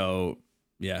 So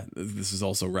yeah, this is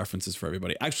also references for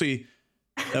everybody. Actually,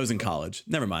 that was in college.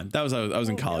 Never mind. I was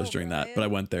in college during that, but I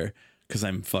went there because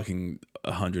I'm fucking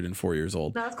 104 years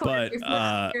old. No, that's cool. But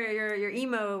your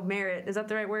emo merit, is that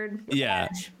the right word? Yeah,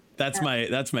 that's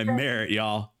my merit,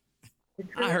 y'all.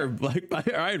 I heard Black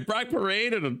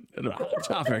Parade and a Hot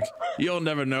Topic. You'll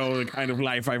never know the kind of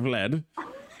life I've led.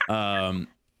 But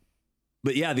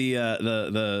yeah,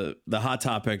 the Hot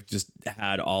Topic just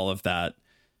had all of that,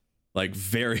 like,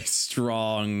 very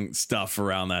strong stuff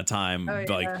around that time,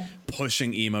 like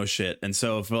pushing emo shit. And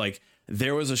so if like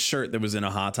there was a shirt that was in a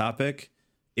Hot Topic,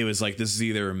 it was like, this is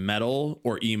either metal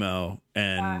or emo,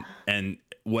 and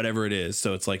whatever it is.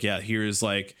 So it's like, yeah, here's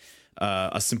like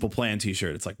a Simple Plan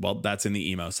t-shirt. It's like, well, that's in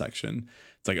the emo section.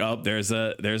 It's like, oh, there's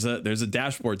a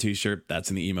Dashboard t-shirt that's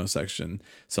in the emo section.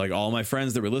 So like all my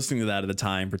friends that were listening to that at the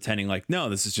time, pretending like, no,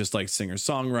 this is just like singer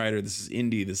songwriter, this is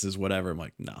indie, this is whatever. I'm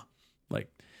like, no,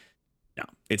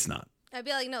 it's not. I'd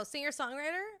be like, no, singer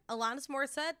songwriter, Alanis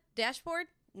Morissette, Dashboard,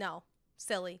 no,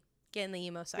 silly. Get in the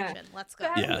emo section. Let's go.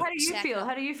 How do you feel?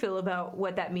 How do you feel about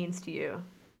what that means to you?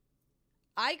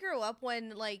 I grew up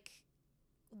when like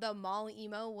the mall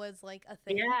emo was like a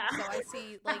thing. Yeah. So I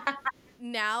see like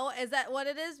now, is that what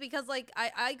it is? Because like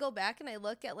I go back and I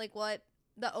look at like what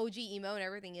the OG emo and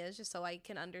everything is, just so I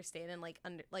can understand and like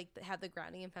have the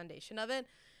grounding and foundation of it.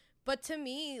 But to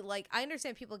me, like, I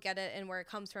understand people get it and where it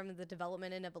comes from and the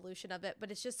development and evolution of it, but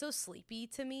it's just so sleepy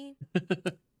to me.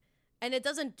 And it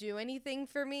doesn't do anything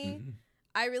for me. Mm-hmm.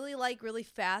 I really like really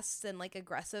fast and like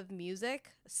aggressive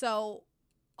music. So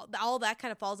all that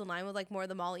kind of falls in line with like more of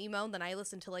the mall emo. Then I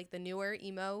listen to like the newer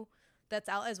emo that's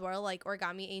out as well, like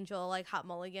Origami Angel, like Hot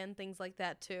Mulligan, things like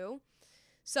that too.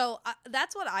 So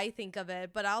that's what I think of it.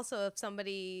 But also if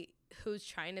somebody who's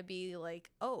trying to be like,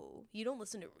 oh, you don't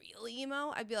listen to real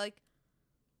emo, I'd be like,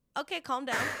 okay, calm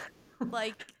down.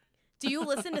 Like, do you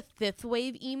listen to fifth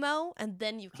wave emo? And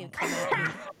then you can come at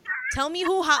me. Tell me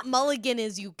who Hot Mulligan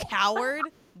is, you coward.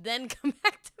 Then come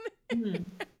back to me.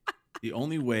 The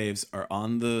only waves are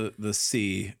on the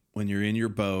sea when you're in your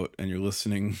boat and you're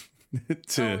listening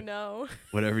to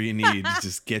whatever you need to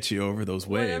just get you over those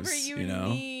waves. Whatever you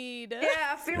need.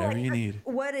 Yeah, I feel whatever like you need.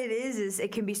 What it is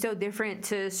it can be so different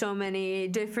to so many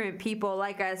different people.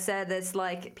 Like I said, it's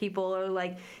like people are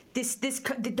like,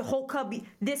 the whole cubby,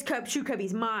 this shoe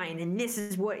cubby's mine, and this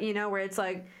is what, where it's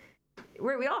like,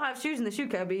 we all have shoes in the shoe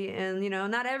cubby, and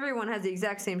not everyone has the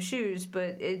exact same shoes,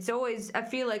 but it's always, I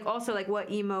feel like also like what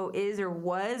emo is or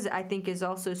was, I think is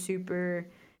also super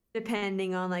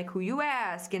depending on like who you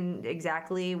ask and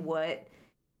exactly what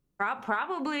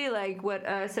Probably like what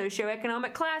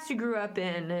socioeconomic class you grew up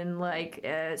in, and like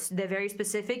the very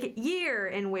specific year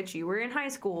in which you were in high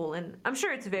school, and I'm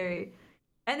sure it's very.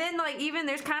 And then like even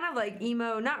there's kind of like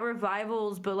emo, not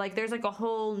revivals, but like there's like a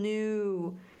whole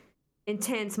new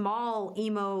intense mall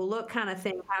emo look kind of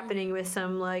thing happening with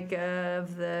some like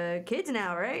of the kids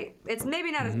now, right? It's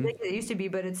maybe not as big as it used to be,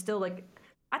 but it's still like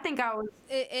I think I was.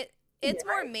 It's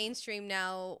more mainstream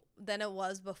now than it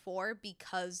was before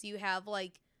because you have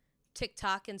like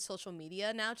TikTok and social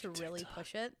media now to really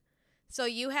push it. So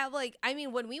you have like, I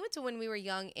mean, when we were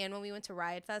young and when we went to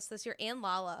Riot Fest this year and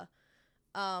Lala,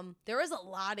 there was a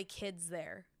lot of kids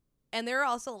there. And there are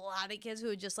also a lot of kids who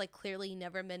had just like clearly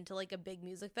never been to like a big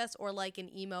music fest or like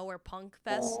an emo or punk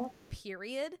fest,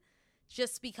 period,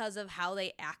 just because of how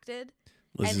they acted.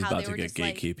 Liz is how about they to were get just,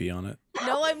 like, gatekeepy on it.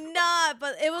 No, I'm not.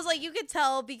 But it was like you could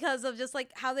tell because of just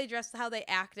like how they dressed, how they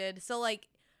acted. So like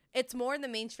it's more in the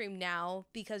mainstream now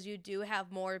because you do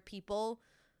have more people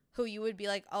who you would be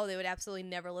like, oh, they would absolutely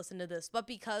never listen to this. But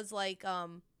because like,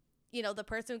 you know, the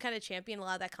person who kind of championed a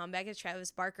lot of that comeback is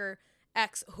Travis Barker,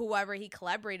 ex whoever he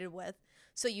collaborated with.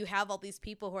 So you have all these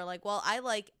people who are like, well, I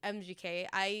like MGK.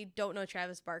 I don't know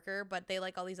Travis Barker, but they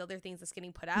like all these other things that's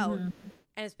getting put out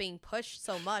and it's being pushed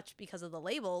so much because of the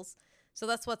labels. So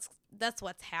that's what's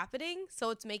happening. So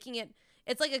it's making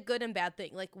it's like a good and bad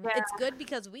thing. Like it's good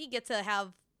because we get to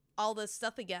have all this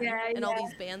stuff again and all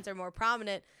these bands are more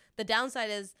prominent. The downside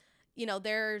is, you know,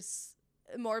 there's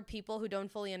more people who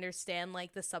don't fully understand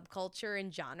like the subculture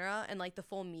and genre and like the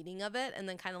full meaning of it and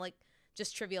then kind of like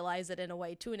just trivialize it in a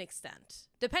way to an extent,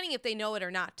 depending if they know it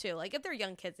or not too. Like if they're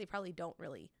young kids, they probably don't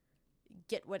really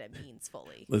get what it means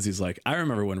fully. Lizzie's like, I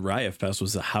remember when Riot Fest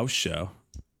was a house show.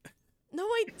 No,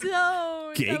 I don't. I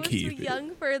was too Gatekeeping.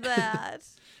 young for that.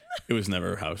 It was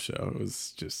never a house show. It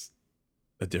was just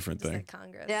a different Just thing. like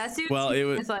Congress. Yeah, I see. Well, it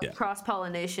was it's like cross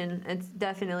pollination. It's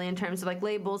definitely in terms of like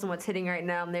labels and what's hitting right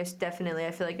now. And there's definitely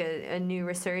I feel like a new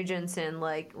resurgence in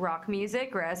like rock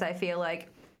music, whereas I feel like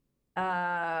the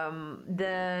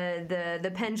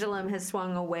pendulum has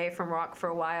swung away from rock for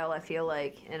a while. I feel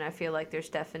like there's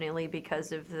definitely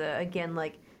because of the again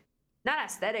like not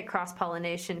aesthetic cross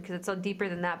pollination because it's all deeper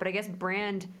than that, but I guess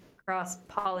brand cross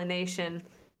pollination.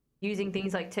 Using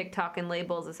things like TikTok and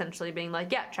labels, essentially being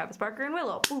like, yeah, Travis Barker and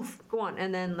Willow, poof, go on,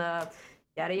 and then the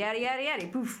yada yada yada yada,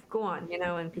 poof, go on, you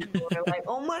know, and people are like,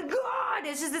 oh my god,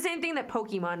 it's just the same thing that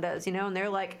Pokemon does, you know, and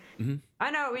they're like, I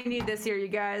know what we need this year, you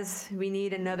guys, we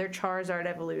need another Charizard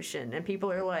evolution, and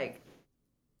people are like,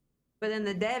 but then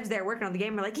the devs there working on the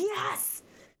game are like, yes,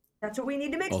 that's what we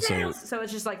need to make sales. So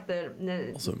it's just like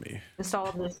the also me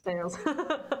nostalgia sales.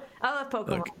 I love Pokemon.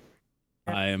 Look,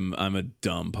 I'm a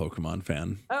dumb Pokemon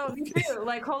fan. Oh, me too.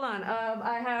 Like, hold on.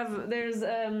 I have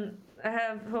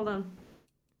hold on.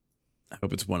 I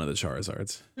hope it's one of the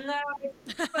Charizards. No,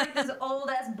 it's like this old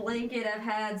ass blanket I've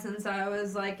had since I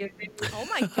was like. Oh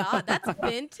my god, that's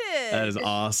vintage. That is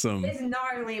awesome. It's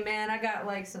gnarly, man. I got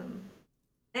like some.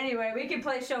 Anyway, we can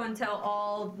play show and tell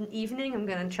all evening.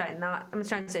 I'm trying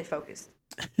to stay focused.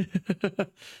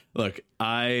 Look,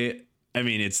 I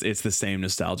mean, it's the same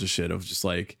nostalgia shit of just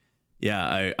like,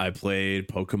 yeah, I played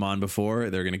Pokemon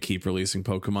before. They're going to keep releasing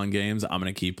Pokemon games. I'm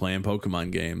going to keep playing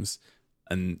Pokemon games.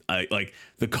 And I like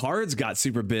the cards got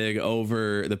super big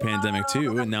over the pandemic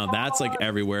too. And now that's like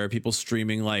everywhere. People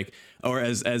streaming like, or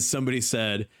as somebody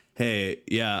said, hey,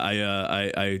 yeah,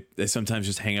 I sometimes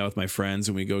just hang out with my friends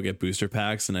and we go get booster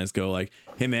packs. And I just go like,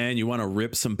 hey man, you want to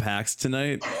rip some packs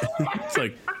tonight? It's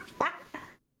like,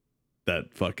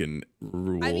 that fucking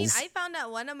rules. I mean, I found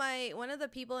out one of the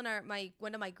people in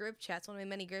one of my group chats, one of my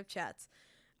many group chats,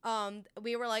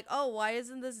 we were like, oh, why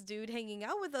isn't this dude hanging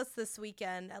out with us this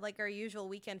weekend at like our usual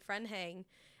weekend friend hang?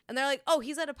 And they're like, oh,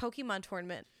 he's at a Pokemon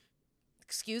tournament.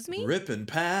 Excuse me? Ripping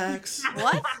packs.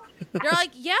 What? They're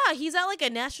like, yeah, he's at like a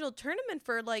national tournament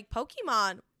for like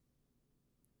Pokemon.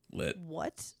 Lit.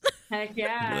 What? Heck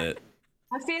yeah. Lit.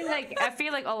 I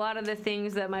feel like a lot of the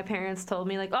things that my parents told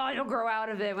me, like, oh, you'll grow out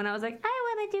of it, when I was like,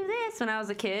 I want to do this when I was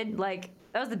a kid, like,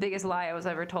 that was the biggest lie I was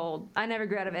ever told. I never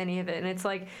grew out of any of it. And it's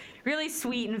like really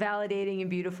sweet and validating and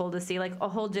beautiful to see like a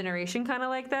whole generation kind of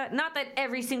like that. Not that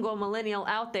every single millennial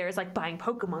out there is like buying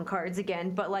Pokemon cards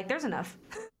again, but like there's enough.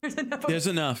 There's enough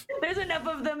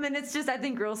of them, and it's just I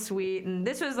think real sweet. And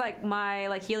this was like my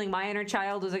like healing my inner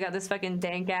child was I got this fucking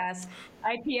dank ass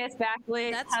IPS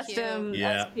backlit That's custom cute.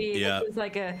 SP. Yeah.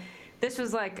 This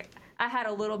was like I had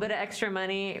a little bit of extra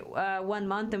money 1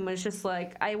 month and was just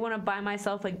like, I want to buy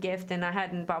myself a gift, and I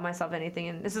hadn't bought myself anything.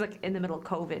 And this is like in the middle of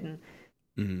COVID, and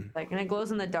Like, and it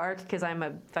glows in the dark because I'm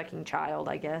a fucking child,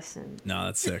 I guess. And No,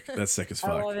 that's sick. That's sick as I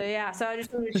fuck. love it. Yeah. So I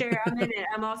just wanted to share. I'm in it.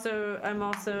 I'm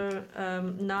also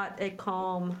not a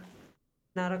calm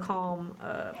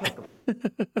Pokemon.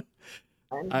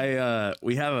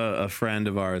 We have a friend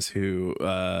of ours who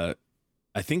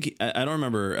I think I don't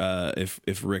remember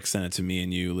if Rick sent it to me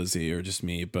and you, Lizzie, or just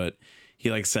me, but he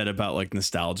like said about like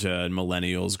nostalgia and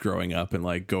millennials growing up and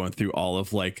like going through all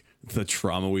of like the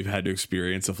trauma we've had to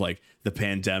experience of like the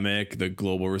pandemic, the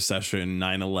global recession,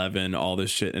 9/11, all this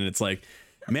shit. And it's like,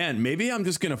 man, maybe I'm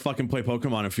just gonna fucking play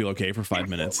Pokemon and feel okay for 5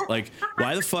 minutes. Like,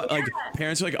 why the fuck? Like,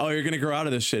 parents are like, oh, you're gonna grow out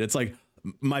of this shit. It's like,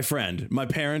 my friend, my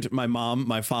parent, my mom,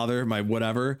 my father, my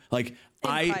whatever, like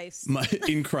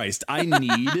in Christ, I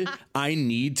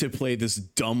need to play this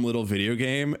dumb little video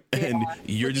game, and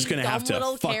you're With just these gonna have to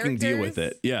dumb fucking little deal with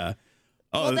it. Yeah.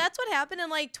 Oh, Well, that's what happened in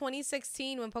like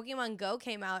 2016 when Pokemon Go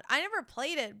came out. I never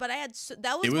played it, but I had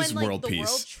that was it was when like world the peace.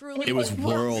 world truly It was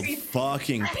world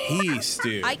fucking peace,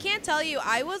 dude. I can't tell you.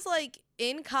 I was like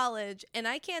in college, and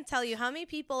I can't tell you how many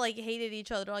people like hated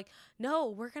each other. Like, no,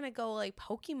 we're gonna go like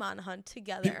Pokemon hunt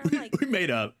together. I'm like, we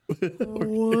made up.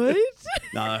 what?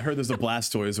 Nah, I heard there's a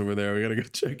Blastoise over there. We gotta go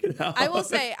check it out. I will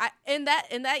say, in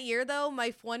that year though,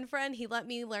 my one friend, he let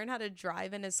me learn how to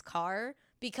drive in his car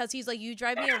because he's like, you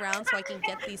drive me around so I can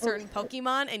get these certain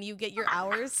Pokemon, and you get your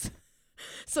hours.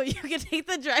 So you can take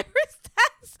the driver's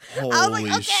test. Holy I was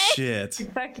like, okay. shit.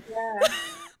 Fuck yeah.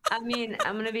 I mean,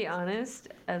 I'm gonna be honest.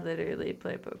 I literally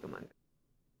play Pokemon,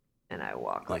 and I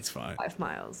walk like That's fine. 5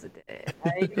 miles a day.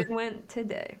 I even went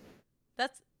today.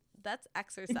 That's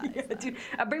exercise. Yeah, dude,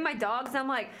 I bring my dogs. And I'm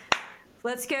like,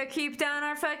 let's go keep down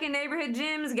our fucking neighborhood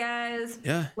gyms, guys.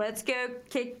 Yeah. Let's go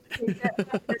kick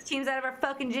those teams out of our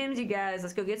fucking gyms, you guys.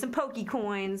 Let's go get some Poke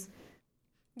Coins.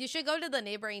 You should go to the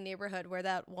neighboring neighborhood where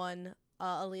that one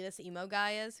elitist emo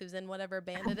guy is, who's in whatever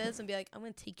band it is, and be like, I'm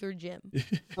gonna take your gym.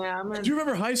 Yeah, Do you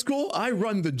remember high school? I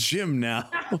run the gym now.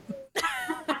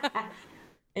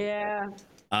 Yeah.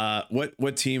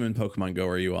 What team in Pokemon Go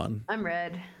are you on? I'm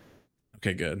red.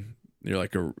 Okay, good. You're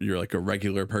like a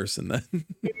regular person then.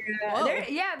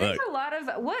 There's a lot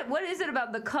of what is it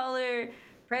about the color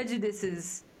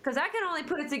prejudices? Because I can only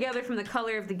put it together from the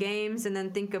color of the games and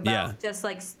then think about just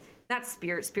like not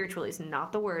spiritually is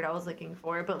not the word I was looking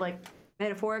for, but like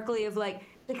metaphorically of like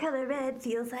the color red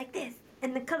feels like this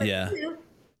and the color blue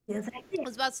feels like this. I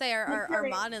was about to say our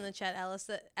mod in the chat,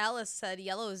 Alice said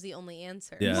yellow is the only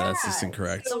answer. Yeah, that's just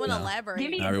incorrect. Someone elaborate.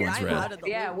 Give me everyone's red.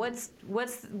 Yeah, what's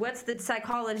the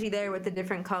psychology there with the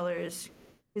different colors?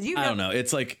 I don't know.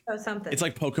 It's like something. It's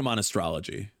like Pokemon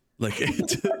astrology. Like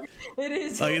it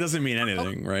is. Like it doesn't mean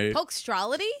anything, right?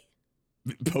 Pokestrology?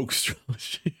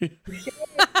 Pokestrology.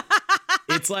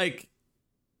 It's like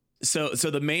so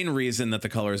the main reason that the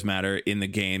colors matter in the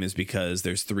game is because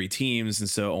there's 3 teams, and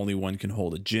so only one can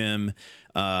hold a gym.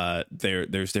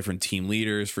 There's different team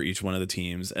leaders for each one of the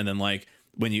teams, and then like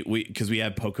when because we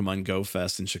had Pokemon Go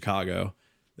Fest in Chicago.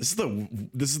 This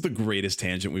is the greatest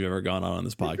tangent we've ever gone on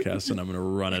this podcast, and I'm gonna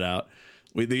run it out.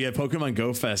 We had Pokemon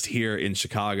Go Fest here in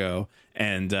Chicago,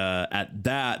 and at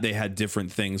that they had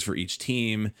different things for each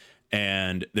team.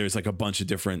 And there's like a bunch of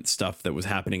different stuff that was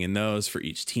happening in those for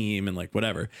each team and like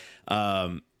whatever.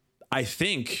 I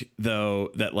think though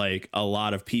that like a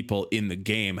lot of people in the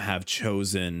game have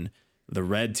chosen the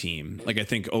red team. Like I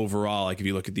think overall, like if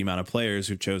you look at the amount of players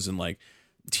who've chosen like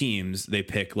teams, they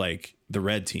pick like the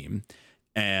red team.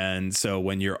 And so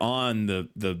when you're on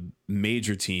the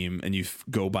major team and you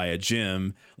go by a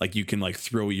gym, like you can like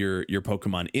throw your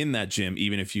Pokemon in that gym,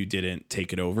 even if you didn't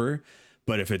take it over.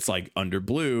 But if it's like under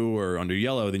blue or under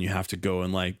yellow, then you have to go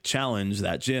and like challenge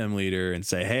that gym leader and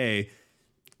say, hey,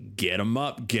 get them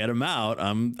up, get them out.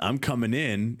 I'm coming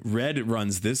in. Red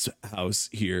runs this house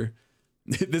here.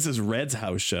 This is Red's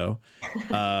house show.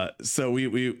 So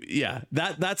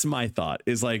that's my thought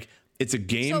is like, it's a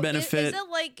game benefit.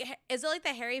 Is it like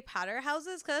the Harry Potter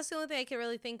houses? Because that's the only thing I can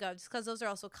really think of, just because those are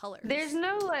also colors. There's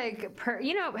no like,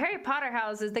 Harry Potter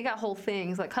houses, they got whole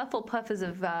things. Like Hufflepuff is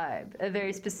a vibe, a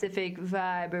very specific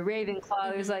vibe. A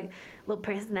Ravenclaw, there's like little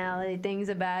personality things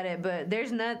about it. But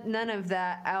there's none of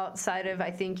that outside of,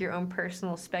 I think, your own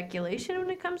personal speculation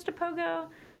when it comes to Pogo.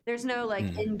 There's no like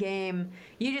in-game.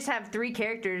 You just have 3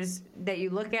 characters that you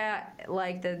look at,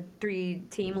 like the 3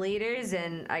 team leaders,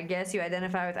 and I guess you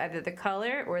identify with either the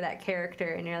color or that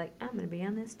character, and you're like, I'm gonna be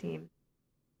on this team.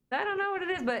 I don't know what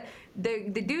it is, but the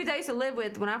dudes I used to live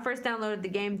with when I first downloaded the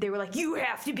game, they were like, you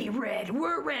have to be red.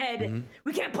 We're red.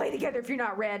 We can't play together if you're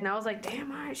not red. And I was like,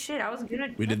 damn, all right, shit.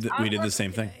 We did the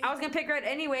same thing. I was gonna pick red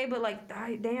anyway, but like,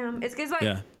 damn. It's because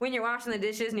like when you're washing the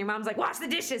dishes and your mom's like, wash the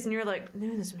dishes, and you're like,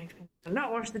 no, this makes me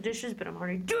not wash the dishes, but I'm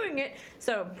already doing it.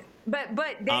 So, but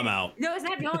I'm out. No, it's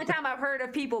not the only time I've heard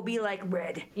of people be like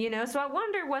red, you know. So I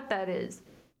wonder what that is.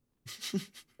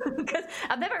 Because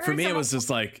I've never heard. For me, it was just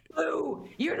like blue.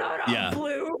 You're not on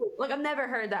blue. Like I've never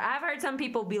heard that. I've heard some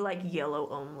people be like yellow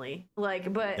only.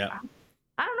 Like, but I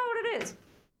don't know what it is.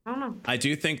 I don't know. I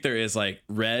do think there is like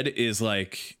red is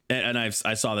like, and I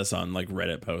saw this on like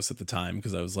Reddit posts at the time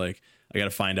because I was like, I got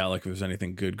to find out like if there's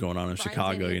anything good going on in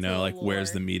Chicago, you know, like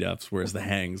where's the meetups, where's the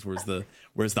hangs, where's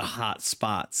the hot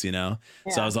spots, you know?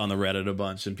 Yeah. So I was on the Reddit a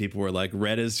bunch and people were like,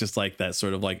 red is just like that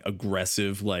sort of like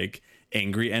aggressive, like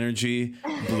angry energy.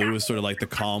 Blue is sort of like the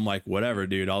calm, like whatever,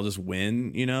 dude, I'll just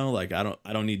win, you know? Like I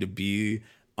don't need to be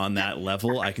on that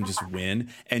level. I can just win.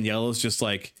 And yellow is just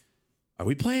like, are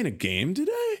we playing a game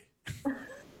today?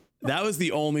 That was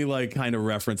the only like kind of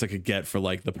reference I could get for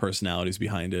like the personalities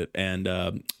behind it. And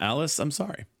Alice, I'm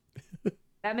sorry.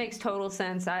 That makes total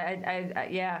sense.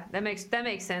 Yeah, that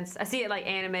makes sense. I see it like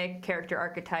anime character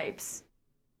archetypes.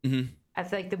 Mm-hmm. I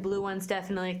feel like the blue one's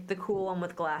definitely the cool one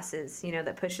with glasses, you know,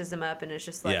 that pushes them up, and it's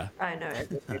just like, I know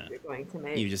what you're going to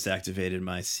make. You just activated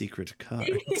my secret card.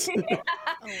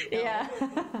 Yeah.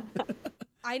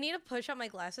 I need to push up my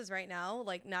glasses right now,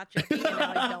 like not joking, and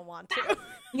now I don't want to.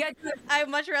 Yeah, I'd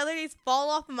much rather these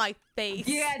fall off my face.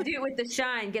 Yeah, do it with the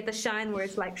shine. Get the shine where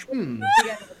it's like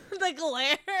the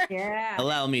glare. Yeah.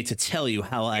 Allow me to tell you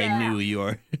how I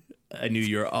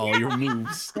knew all your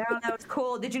moves. Yeah, that was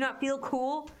cool. Did you not feel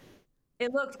cool?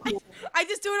 It looked cool. I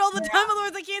just do it all the time,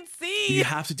 otherwise I can't see. You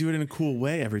have to do it in a cool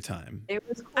way every time. It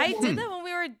was cool. I did that when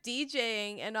we were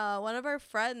DJing, and one of our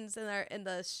friends in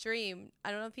the stream, I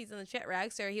don't know if he's in the chat,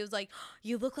 Ragstar, he was like,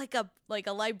 "You look like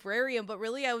a librarian," but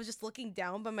really I was just looking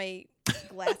down, but my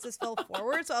glasses fell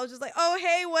forward, so I was just like, "Oh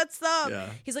hey, what's up?" Yeah.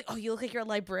 He's like, "Oh, you look like you're a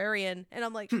librarian," and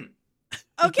I'm like,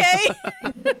 "Okay,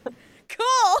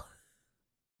 cool."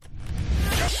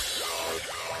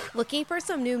 Looking for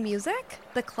some new music?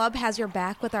 The club has your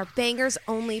back with our bangers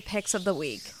only picks of the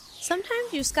week.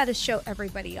 Sometimes you just gotta show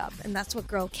everybody up, and that's what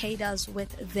Girl K does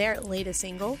with their latest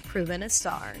single, Proven a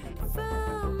Star.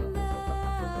 From the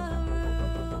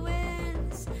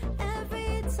ruins,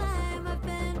 every time I've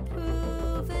been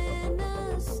proven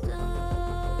a star.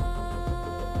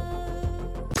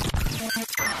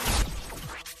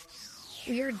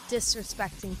 We are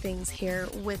disrespecting things here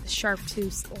with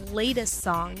Sharptooth's latest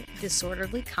song,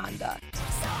 Disorderly Conduct.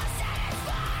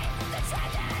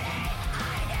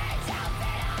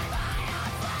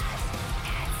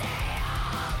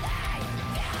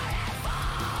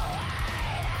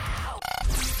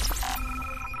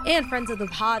 And friends of the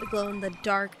pod, Glow in the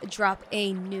Dark, drop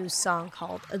a new song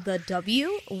called The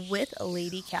W with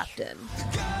Lady Captain.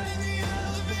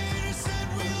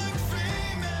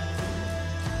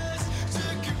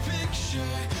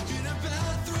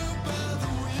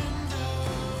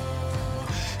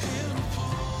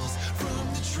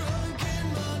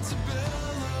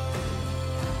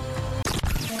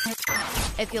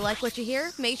 If you like what you hear,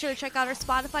 make sure to check out our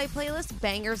Spotify playlist,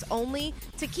 Bangers Only,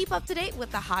 to keep up to date with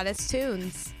the hottest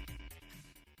tunes.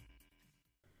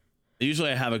 Usually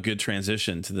I have a good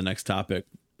transition to the next topic.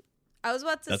 I was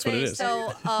about to say,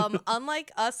 so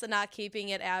unlike us not keeping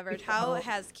it average, how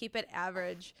has Keep It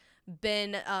Average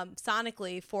been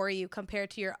sonically for you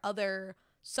compared to your other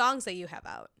songs that you have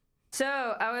out? So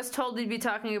I was told we'd be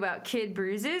talking about Kid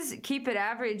Bruises. Keep It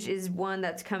Average is one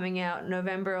that's coming out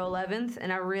November 11th,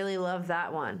 and I really love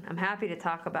that one. I'm happy to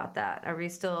talk about that. Are we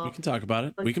still? You can talk about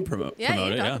it. We can promote you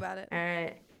can it. Talk about it. All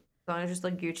right. As long as just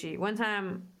like Gucci. One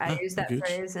time I used that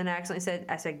phrase and I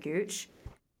said Gooch.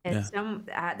 And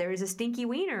there was a stinky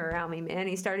wiener around me, man.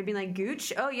 He started being like,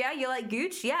 Gooch? Oh, yeah, you like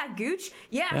Gooch? Yeah, Gooch?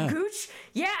 Yeah, Gooch?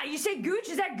 Yeah, you say Gooch?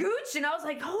 Is that Gooch? And I was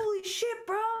like, holy shit,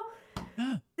 bro.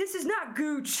 Yeah. This is not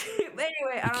Gooch.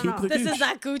 Anyway, I don't know. This is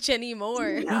not Gooch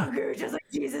anymore. No, Gooch. I was like,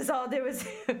 Jesus, all I did was...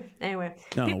 Anyway.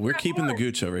 No, we're keeping the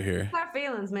Gooch over here. Our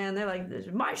feelings, man. They're like, this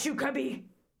is my shoe cubby.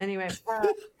 Anyway.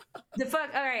 The fuck.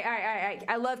 All right.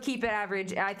 I love Keep It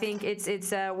Average. I think it's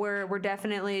we're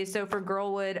definitely, so for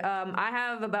GRLwood, I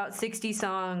have about 60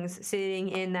 songs sitting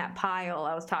in that pile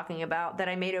I was talking about that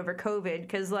I made over COVID.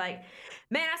 Cause like,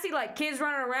 man, I see like kids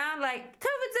running around like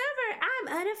COVID's over,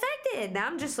 I'm unaffected. And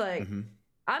I'm just like,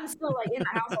 I'm still like in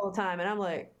the house all the time, and I'm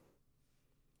like,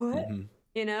 what?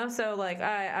 You know, so like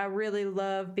I really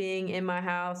love being in my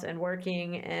house and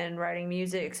working and writing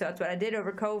music. So that's what I did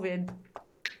over COVID.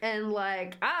 And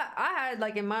like I had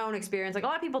like in my own experience, like a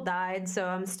lot of people died, so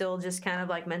I'm still just kind of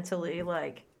like mentally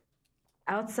like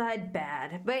outside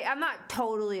bad. But I'm not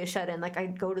totally a shut-in. Like I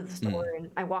go to the store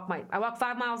and I walk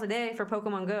 5 miles a day for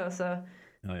Pokemon Go, so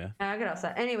I get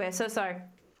outside. Anyway, so sorry.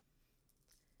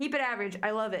 Keep It Average.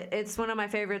 I love it. It's one of my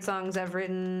favorite songs I've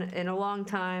written in a long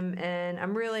time, and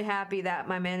I'm really happy that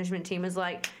my management team is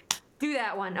like, do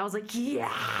that one. I was like,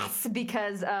 yes,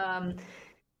 because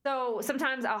so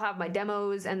sometimes I'll have my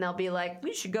demos and they'll be like,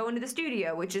 we should go into the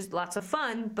studio, which is lots of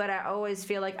fun, but I always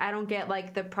feel like I don't get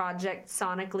like the project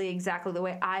sonically exactly the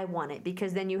way I want it,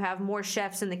 because then you have more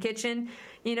chefs in the kitchen.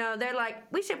 You know, they're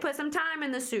like, we should put some thyme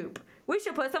in the soup. We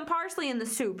should put some parsley in the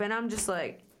soup. And I'm just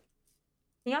like,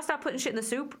 can y'all stop putting shit in the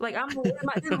soup? Like, I brought the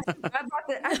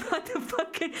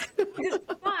fucking, it's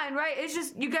fine, right? It's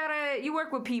just, you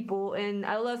work with people, and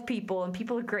I love people, and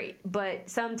people are great. But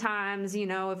sometimes, you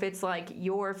know, if it's like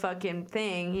your fucking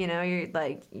thing, you know, you're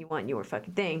like, you want your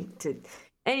fucking thing to,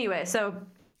 anyway, so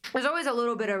there's always a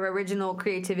little bit of original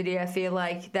creativity, I feel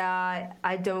like, that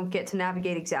I don't get to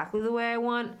navigate exactly the way I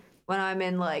want when I'm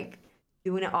in like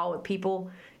doing it all with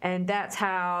people. And that's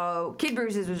how Kid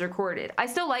Bruises was recorded. I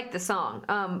still like the song,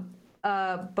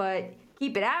 but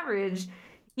Keep It Average,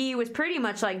 he was pretty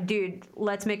much like, dude,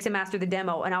 let's mix and master the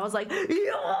demo. And I was like,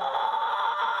 yeah!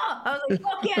 I was like,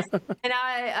 fuck yes! And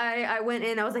I went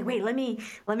in, I was like, wait, let me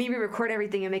re-record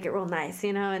everything and make it real nice,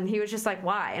 you know? And he was just like,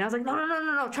 why? And I was like,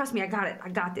 no, trust me, I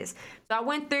got this. So I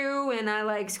went through and I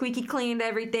like squeaky cleaned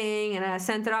everything, and I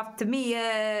sent it off to Mia,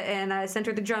 and I sent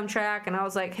her the drum track, and I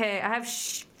was like, hey, I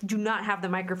do not have the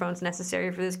microphones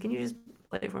necessary for this. Can you just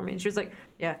play it for me? And she was like,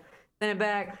 yeah. Sent it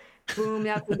back. Boom.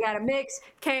 Now we got a mix.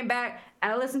 Came back.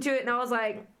 And I listened to it, and I was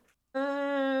like,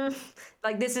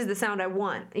 like, this is the sound I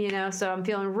want, you know? So I'm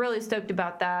feeling really stoked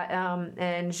about that.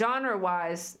 And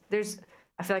genre-wise, I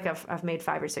feel like I've made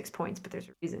 5 or 6 points, but there's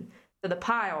a reason. So the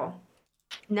pile,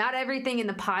 not everything in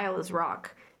the pile is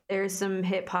rock. There's some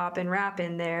hip-hop and rap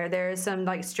in there. There's some,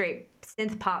 like, straight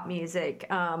synth pop music.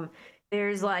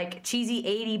 There's like cheesy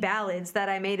 80 ballads that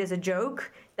I made as a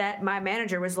joke that my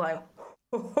manager was like,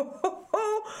 you know,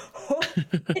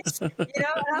 and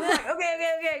I'm like,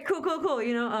 okay, cool,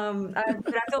 you know, I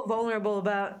feel vulnerable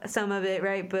about some of it,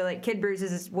 right? But like Kid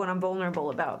Bruises is what I'm vulnerable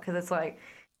about, because it's like,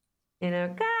 you know,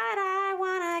 God, I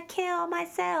wanna kill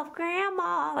myself,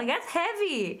 Grandma. Like, that's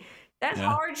heavy. That's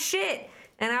hard shit.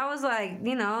 And I was like,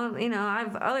 you know, I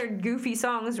have other goofy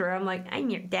songs where I'm like, I'm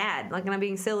your dad, like, and I'm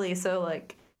being silly, so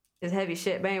like, it's heavy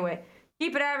shit. But anyway,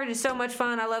 Keep It Average is so much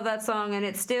fun. I love that song. And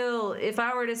it's still, if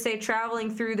I were to say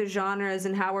traveling through the genres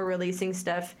and how we're releasing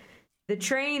stuff, the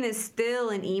train is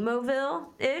still in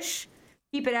Emoville-ish.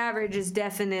 Keep It Average is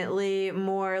definitely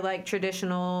more like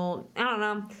traditional, I don't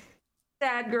know,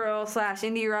 sad girl /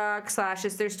 indie rock /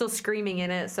 they're still screaming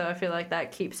in it. So I feel like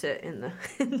that keeps it in the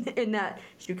in that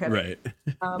shoe cover. Right.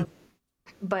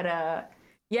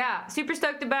 Yeah, super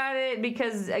stoked about it,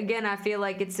 because again, I feel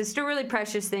like it's just a really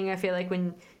precious thing. I feel like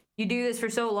when you do this for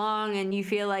so long and you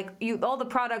feel like all the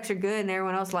products are good and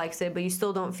everyone else likes it, but you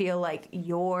still don't feel like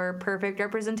your perfect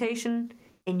representation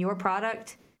in your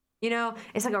product, you know,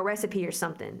 it's like a recipe or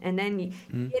something. And then you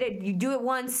get it, you do it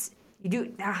once, you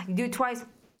do it twice,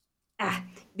 you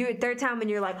do it third time, and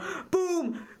you're like,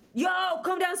 boom, yo,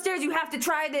 come downstairs, you have to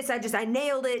try this. I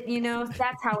nailed it, you know.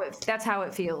 That's how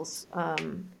it feels.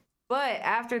 But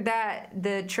after that,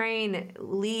 the train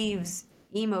leaves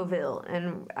Emoville,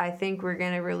 and I think we're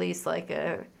gonna release like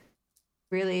a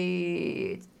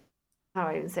really, how do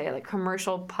I even say it, like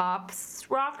commercial pop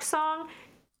rock song.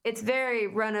 It's very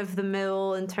run of the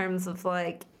mill in terms of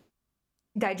like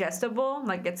digestible.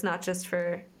 Like, it's not just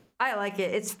for, I like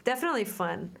it. It's definitely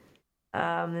fun.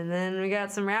 And then we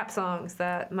got some rap songs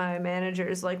that my manager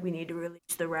is like, we need to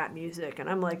release the rap music, and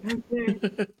I'm like,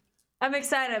 I'm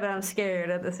excited, but I'm scared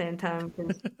at the same time.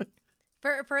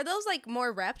 For those like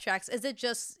more rap tracks, is it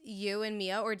just you and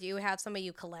Mia, or do you have somebody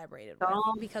you collaborated with?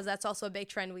 Because that's also a big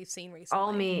trend we've seen recently.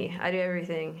 All me. I do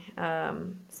everything.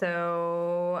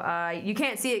 So you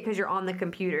can't see it because you're on the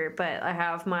computer, but I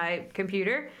have my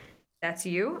computer. That's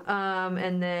you.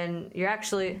 And then you're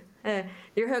actually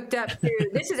you're hooked up to.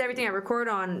 This is everything I record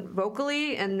on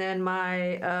vocally, and then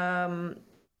my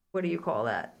what do you call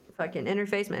that? Fucking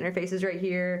interface. My interface is right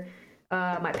here.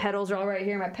 My pedals are all right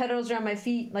here. My pedals are on my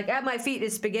feet. Like, at my feet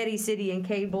is Spaghetti City and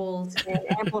cables and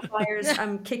amplifiers.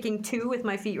 I'm kicking 2 with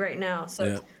my feet right now.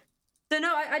 So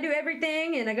no, I do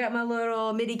everything, and I got my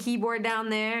little MIDI keyboard down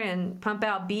there and pump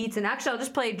out beats. And actually, I'll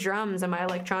just play drums on my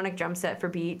electronic drum set for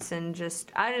beats. And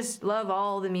I just love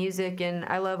all the music, and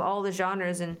I love all the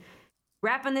genres. And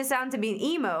wrapping this out into being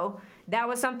emo, that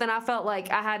was something I felt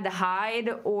like I had to hide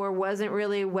or wasn't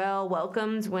really well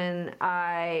welcomed when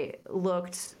I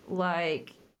looked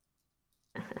like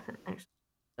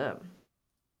when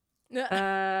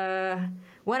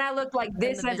I looked like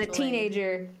this as a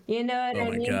teenager, you know what I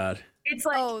mean? Oh my God. It's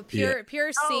like, Oh,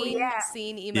 pure Oh, scene, yeah.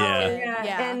 scene emo Yeah. kid. yeah.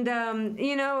 Yeah. And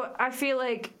you know, I feel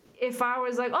like if I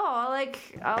was like, oh,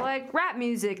 I like rap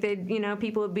music, they'd, you know,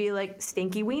 people would be like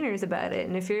stinky wieners about it.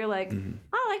 And if you're like,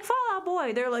 I like Fall Out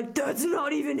Boy, they're like, that's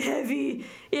not even heavy,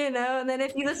 you know. And then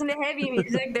if you listen to heavy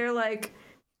music, they're like,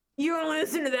 you only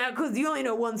listen to that because you only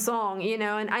know one song, you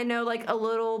know. And I know like a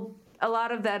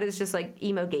lot of that is just like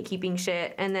emo gatekeeping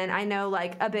shit. And then I know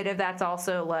like a bit of that's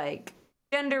also like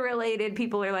gender related.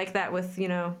 People are like that with,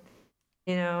 women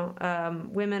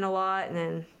a lot,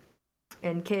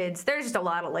 and kids. There's just a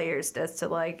lot of layers as to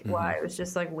like why it was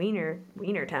just like wiener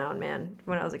town, man,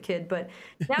 when I was a kid. But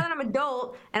now that I'm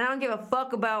adult and I don't give a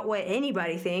fuck about what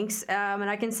anybody thinks, and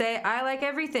I can say I like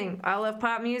everything. I love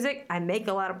pop music. I make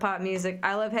a lot of pop music.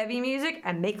 I love heavy music.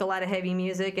 I make a lot of heavy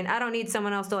music, and I don't need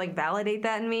someone else to like validate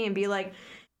that in me and be like,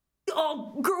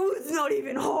 oh, girl, it's not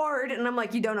even hard. And I'm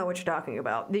like, you don't know what you're talking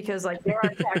about, because like there are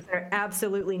tracks that are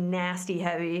absolutely nasty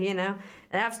heavy, you know.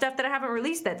 And I have stuff that I haven't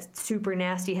released that's super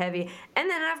nasty heavy, and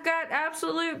then I've got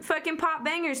absolute fucking pop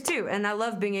bangers too. And I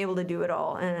love being able to do it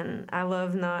all, and I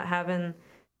love not having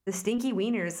the stinky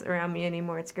wieners around me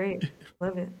anymore. It's great.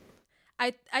 Love it.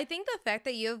 I think the fact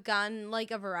that you have gotten like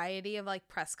a variety of like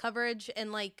press coverage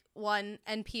and like one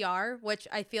NPR, which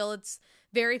I feel it's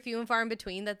very few and far in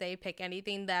between that they pick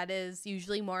anything that is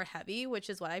usually more heavy, which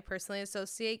is what I personally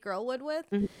associate GRLwood with.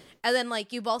 And then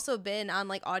like you've also been on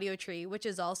like Audio Tree, which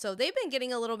is also, they've been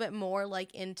getting a little bit more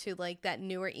like into like that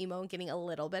newer emo and getting a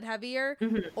little bit heavier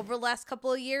over the last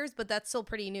couple of years, but that's still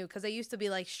pretty new because they used to be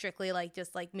like strictly like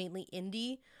just like mainly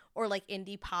indie or like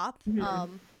indie pop.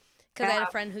 Because I had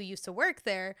a friend who used to work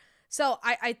there. So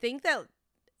I think that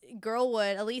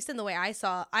GRLwood, at least in the way I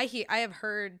saw, I have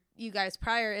heard you guys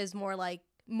prior is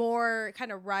more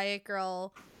kind of Riot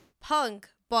Girl punk,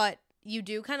 but you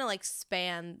do kind of like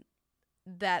span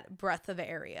that breadth of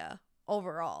area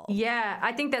overall. Yeah,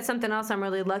 I think that's something else I'm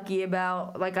really lucky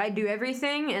about. Like I do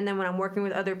everything, and then when I'm working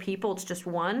with other people, it's just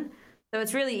one. So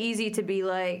it's really easy to be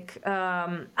like,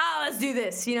 let's do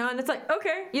this, you know? And it's like,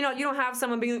 okay. You know, you don't have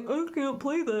someone being like, I can't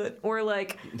play that. Or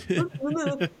like,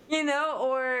 you know,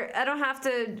 or I don't have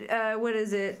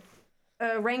to,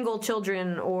 wrangle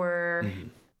children or,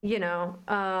 you know.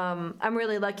 I'm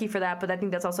really lucky for that, but I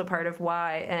think that's also part of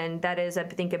why. And that is, I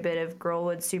think, a bit of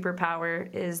GRLwood's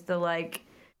superpower is the like,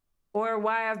 or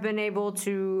why I've been able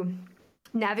to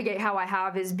navigate how I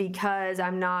have is because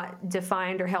I'm not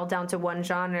defined or held down to one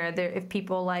genre. If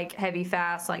people like heavy,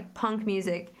 fast, like punk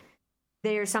music,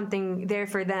 there's something there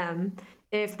for them.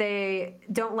 If they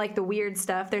don't like the weird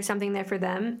stuff, there's something there for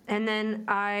them. And then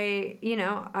I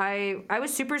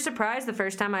was super surprised the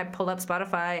first time I pulled up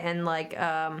Spotify and like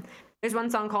there's one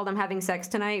song called I'm Having Sex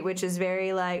Tonight, which is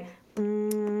very like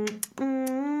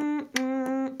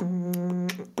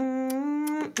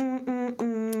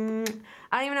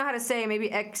I don't even know how to say, maybe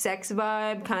XX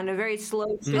vibe, kind of very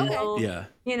slow, chill, Yeah.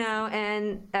 you know,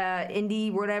 and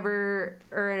indie, whatever.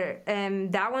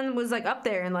 And that one was like up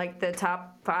there in like the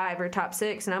top 5 or top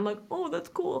 6, and I'm like, oh, that's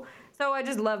cool. So I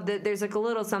just love that there's like a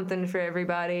little something for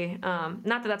everybody. Not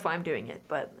that that's why I'm doing it,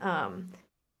 but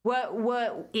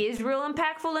what is real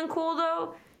impactful and cool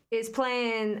though is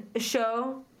playing a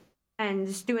show and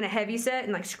just doing a heavy set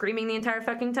and like screaming the entire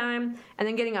fucking time, and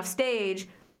then getting off stage.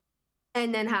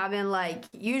 And then having like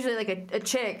usually like a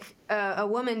chick, a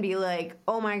woman be like,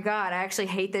 oh my God, I actually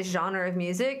hate this genre of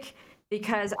music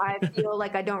because I feel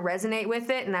like I don't resonate with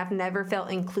it, and I've never felt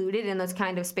included in those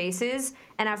kind of spaces,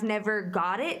 and I've never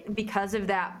got it because of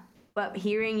that. But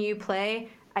hearing you play,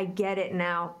 I get it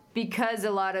now, because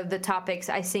a lot of the topics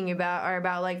I sing about are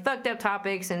about like fucked up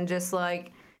topics and just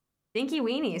like stinky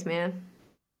weenies, man.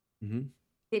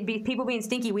 People being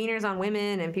stinky wieners on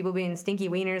women and people being stinky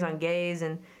wieners on gays,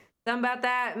 and something about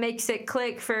that makes it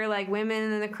click for like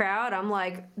women in the crowd. I'm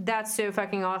like, that's so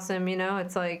fucking awesome, you know?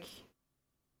 It's like,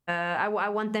 I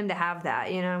want them to have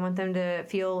that, you know? I want them to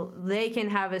feel they can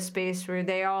have a space where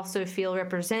they also feel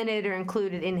represented or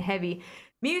included in heavy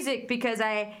music, because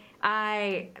I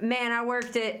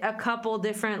worked at a couple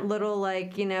different little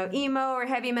like, you know, emo or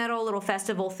heavy metal little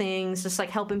festival things, just like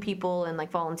helping people and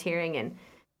like volunteering, and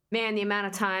man, the amount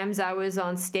of times I was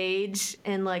on stage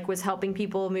and like was helping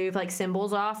people move like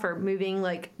cymbals off or moving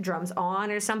like drums on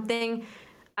or something,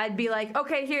 I'd be like,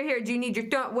 okay, here, do you need your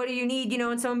thumb? What do you need? You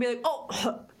know, and someone would be like,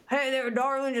 oh, hey there,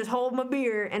 darling, just hold my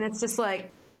beer. And it's just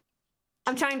like,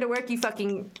 I'm trying to work you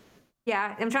fucking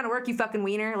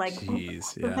wiener. Like,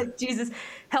 jeez, yeah. like, Jesus,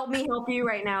 help me help you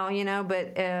right now, you know?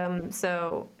 But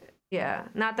so yeah,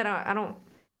 not that I don't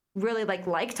really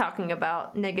like talking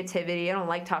about negativity. I don't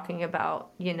like talking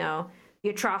about, you know, the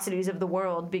atrocities of the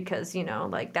world, because, you know,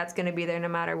 like that's going to be there no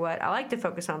matter what. I like to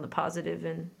focus on the positive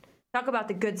and talk about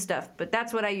the good stuff. But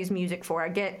that's what I use music for. I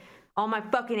get all my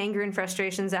fucking anger and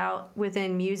frustrations out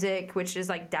within music, which is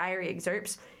like diary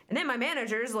excerpts. And then my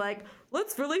manager's like,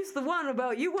 let's release the one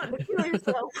about you wanting to kill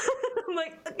yourself. I'm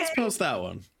like, okay. Let's post that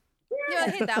one. Yeah, I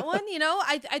hate that one. You know,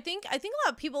 I think a lot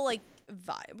of people like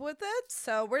vibe with it,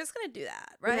 so we're just gonna do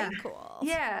that, right? Yeah. Cool.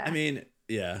 Yeah. I mean,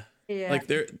 yeah. Yeah. Like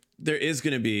there is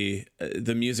going to be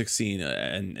the music scene,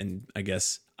 and I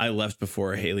guess I left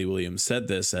before Haley Williams said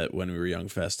this at When We Were Young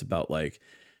Fest about like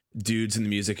dudes in the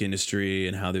music industry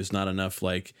and how there's not enough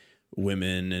like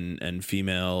women and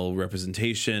female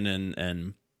representation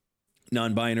and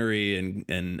non-binary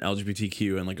and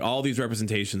LGBTQ and like all these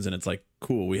representations, and it's like,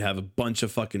 cool, we have a bunch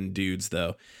of fucking dudes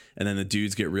though, and then the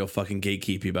dudes get real fucking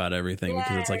gatekeepy about everything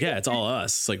because it's like, yeah, it's all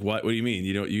us. It's like, what do you mean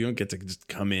you don't get to just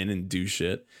come in and do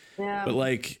shit? Yeah. But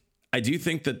like, I do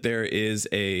think that there is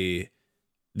that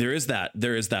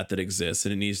exists,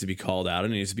 and it needs to be called out,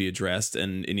 and it needs to be addressed,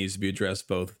 and it needs to be addressed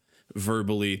both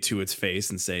verbally to its face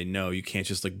and say, no, you can't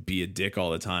just like be a dick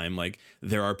all the time. Like,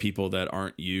 there are people that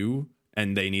aren't you,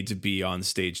 and they need to be on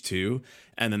stage too.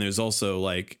 And then there's also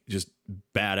like just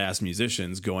badass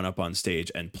musicians going up on stage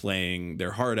and playing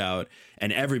their heart out,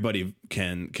 and everybody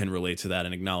can relate to that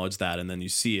and acknowledge that. And then you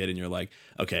see it and you're like,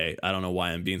 okay, I don't know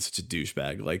why I'm being such a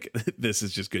douchebag. Like, this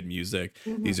is just good music.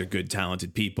 These are good,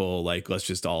 talented people. Like, let's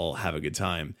just all have a good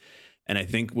time. And I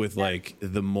think with like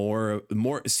the more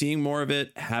seeing more of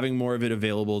it, having more of it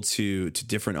available to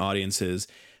different audiences,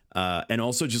 and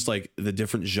also just like the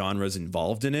different genres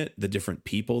involved in it, the different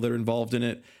people that are involved in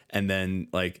it, and then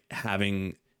like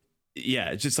having,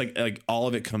 it's just like all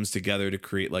of it comes together to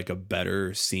create like a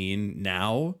better scene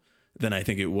now than I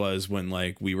think it was when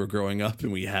like we were growing up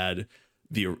and we had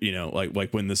the, you know,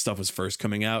 like when this stuff was first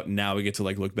coming out. Now we get to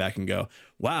like look back and go,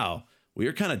 wow, we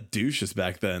were kind of douches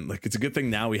back then. Like, it's a good thing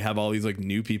now we have all these like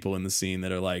new people in the scene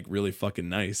that are like really fucking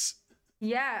nice.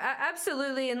 Yeah,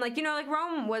 absolutely. And like, you know, like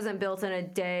Rome wasn't built in a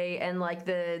day, and like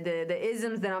the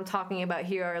isms that I'm talking about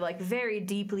here are like very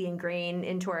deeply ingrained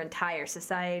into our entire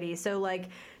society. So like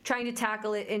trying to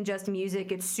tackle it in just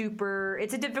music, it's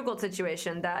a difficult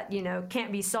situation that, you know,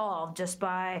 can't be solved just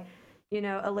by, you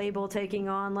know, a label taking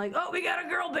on like, oh, we got a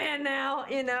girl band now,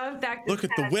 you know. In fact, look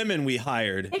at the women we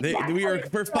hired. Exactly.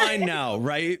 We're fine now,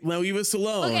 right? Leave us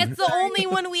alone. Look, it's the only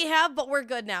one we have, but we're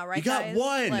good now, right? You got guys?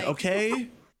 one, Like, okay?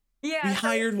 Yeah, we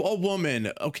hired a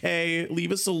woman, okay?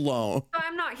 Leave us alone.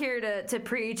 I'm not here to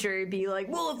preach or be like,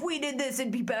 well, if we did this,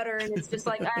 it'd be better. And it's just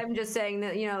like, I'm just saying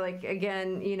that, you know, like,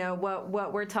 again, you know,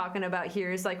 what we're talking about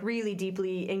here is like really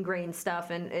deeply ingrained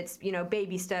stuff, and it's, you know,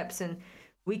 baby steps, and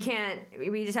we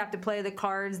just have to play the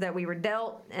cards that we were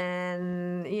dealt,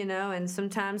 and, you know, and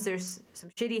sometimes there's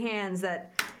some shitty hands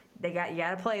that you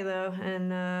gotta play though.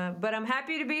 And but I'm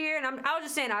happy to be here, and I was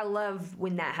just saying, I love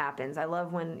when that happens. I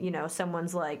love when, you know,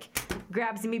 someone's like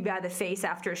grabs me by the face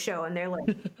after a show and they're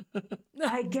like,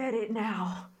 I get it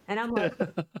now. And I'm like,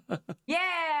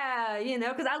 yeah, you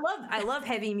know, because I love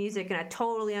heavy music, and I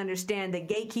totally understand the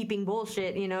gatekeeping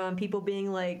bullshit, you know, and people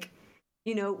being like,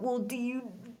 you know, well, do you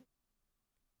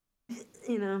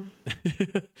know.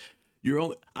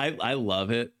 I love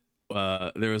it.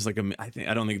 There was like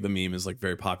I don't think the meme is like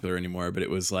very popular anymore, but it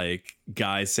was like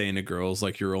guys saying to girls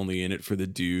like, you're only in it for the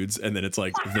dudes, and then it's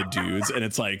like the dudes, and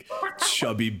it's like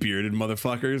chubby bearded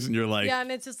motherfuckers, and you're like, yeah, and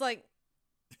it's just like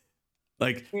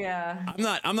yeah,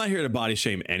 I'm not here to body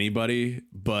shame anybody,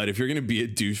 but if you're gonna be a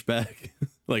douchebag,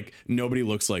 like, nobody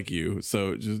looks like you,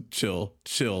 so just chill.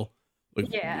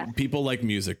 Like, yeah, people like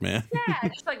music, man. Yeah,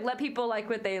 just like let people like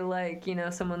what they like. You know,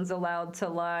 someone's allowed to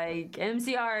like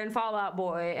MCR and Fall Out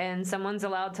Boy, and someone's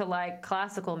allowed to like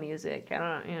classical music.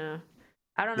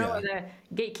 I don't know whether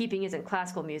gatekeeping isn't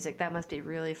classical music. That must be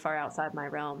really far outside my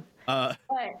realm.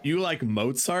 You like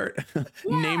Mozart? Yeah.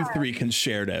 Name 3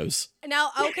 concertos.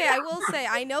 Now, okay, I will say,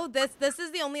 I know this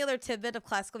is the only other tidbit of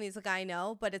classical music I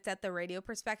know, but it's at the radio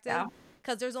perspective. Yeah.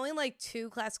 Because there's only like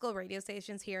 2 classical radio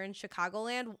stations here in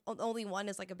Chicagoland. Only one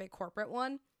is like a big corporate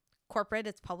one. Corporate,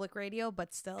 it's public radio,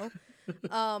 but still.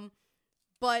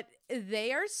 But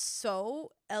they are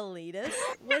so elitist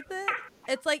with it.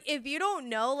 It's like, if you don't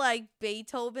know like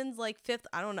Beethoven's like 5th,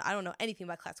 I don't know anything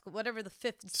about classical, whatever the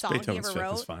 5th song Beethoven's he ever 5th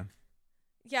wrote. is fine.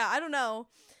 Yeah, I don't know.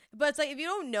 But it's like, if you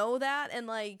don't know that, and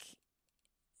like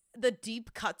the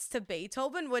deep cuts to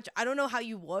Beethoven, which I don't know how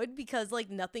you would, because like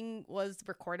nothing was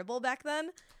recordable back then.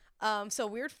 So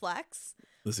weird flex.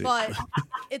 Lizzie, but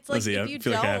it's like, Lizzie, if I you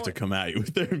feel don't, like I have to come at you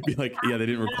there and be like, yeah, they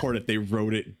didn't record it, they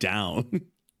wrote it down.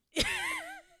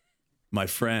 My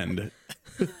friend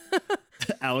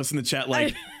Alice in the chat,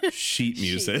 like, sheet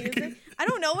music. I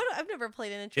don't know what, I've never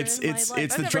played an instrument in my life. It's I've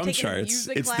the never drum taken a charts.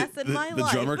 music It's class in my the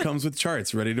life. drummer comes with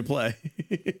charts ready to play.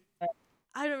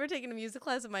 I've never taken a music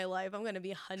class in my life. I'm gonna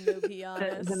be hundo be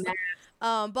honest. The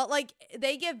But like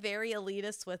they get very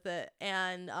elitist with it,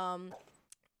 and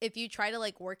if you try to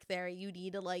like work there, you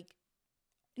need to like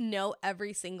know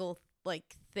every single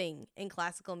like thing in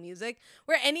classical music.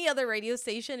 Where any other radio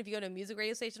station, if you go to a music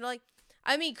radio station, they're like,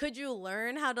 I mean, could you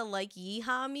learn how to like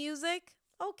yeehaw music?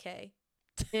 Okay.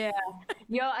 Yeah.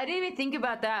 Yo, I didn't even think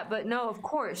about that, but no, of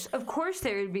course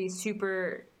there would be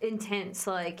super intense,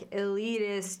 like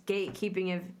elitist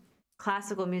gatekeeping of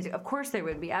classical music. Of course there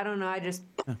would be. I don't know. I just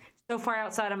so far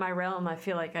outside of my realm. I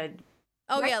feel like I'd.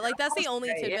 Oh yeah, like that's the only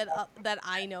Right, tidbit that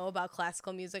I know about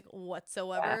classical music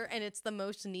whatsoever, and it's the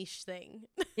most niche thing.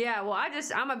 Yeah, well,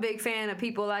 I'm a big fan of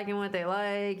people liking what they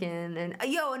like, and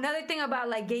yo, another thing about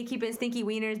like gatekeeping stinky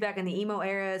wieners back in the emo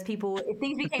era is people, if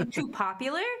things became too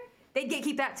popular, they'd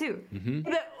gatekeep that too. They'd be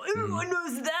like, everyone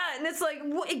knows that, and it's like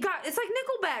it's like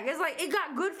Nickelback. It's like it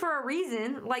got good for a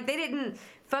reason. Like they didn't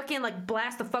fucking like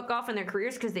blast the fuck off in their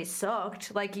careers because they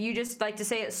sucked. Like you just like to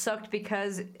say it sucked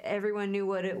because everyone knew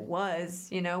what it was,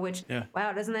 you know? Which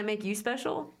wow, doesn't that make you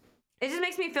special? It just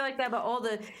makes me feel like that about all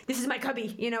the, this is my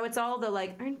cubby, you know, it's all the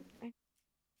like,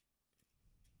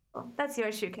 well, that's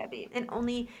your shoe, cubby, and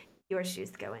only your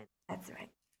shoes go in. That's right.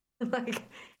 Like,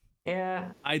 yeah.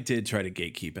 I did try to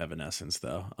gatekeep Evanescence,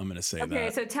 though. I'm going to say that.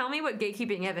 Okay, so tell me what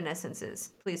gatekeeping Evanescence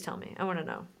is. Please tell me. I want to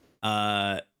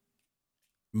know.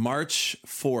 March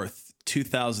 4th,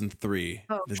 2003,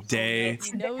 the day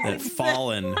that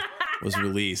Fallen was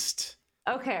released.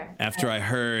 Okay. After I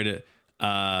heard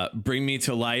Bring Me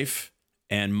to Life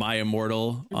and My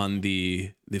Immortal on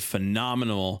the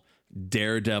phenomenal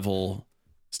Daredevil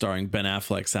starring Ben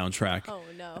Affleck soundtrack. Oh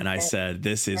no. And I said,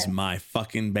 this is my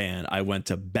fucking band. I went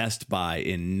to Best Buy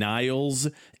in Niles,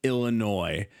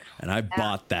 Illinois, and I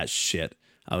bought that shit.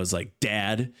 I was like,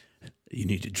 Dad, you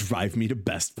need to drive me to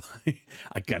Best Buy.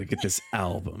 I got to get this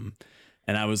album.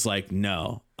 And I was like,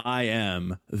 no, I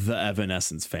am the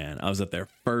Evanescence fan. I was at their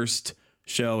first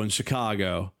show in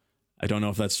Chicago. I don't know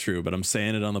if that's true, but I'm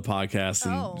saying it on the podcast,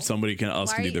 and somebody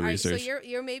else can do the research. So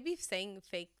you're maybe saying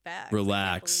fake facts.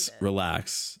 Relax.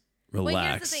 Wait,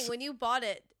 here's the thing. When you bought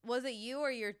it, was it you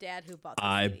or your dad who bought the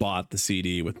I CD? bought the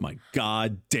CD with my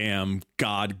goddamn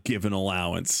God-given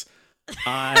allowance.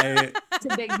 It's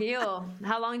a big deal.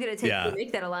 How long did it take to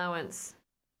make that allowance?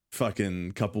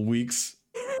 Fucking couple weeks.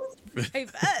 I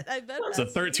bet. It's a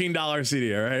 $13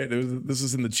 CD, all right? This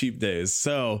was in the cheap days.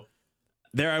 So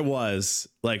there I was,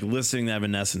 like listening to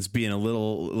Evanescence, being a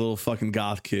little fucking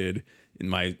goth kid in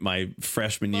my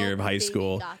freshman year of high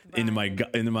school, into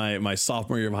my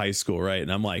sophomore year of high school, right?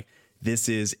 And I'm like, this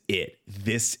is it.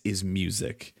 This is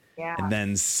music. Yeah. And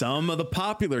then some of the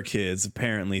popular kids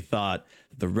apparently thought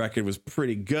the record was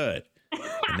pretty good,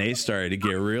 and they started to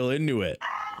get real into it,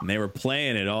 and they were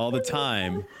playing it all the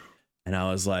time. And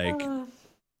I was like,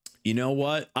 you know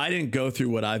what? I didn't go through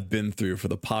what I've been through for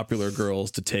the popular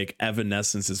girls to take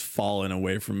Evanescence's Fallen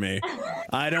away from me.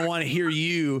 I don't want to hear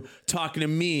you talking to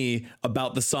me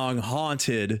about the song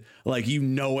Haunted like you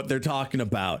know what they're talking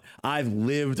about. I've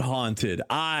lived Haunted.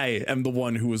 I am the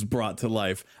one who was brought to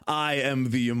life. I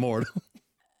am the immortal.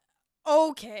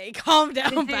 Okay, calm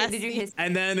down, Did you hiss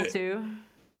and then too?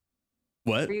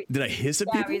 What? Did I hiss at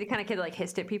people? Were you the kind of kid that like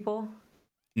hissed at people?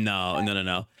 No.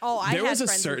 Oh, there was a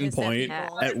certain point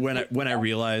when I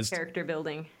realized character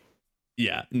building.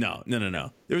 Yeah, no.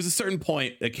 There was a certain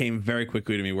point that came very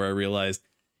quickly to me where I realized,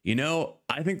 you know,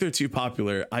 I think they're too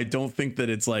popular. I don't think that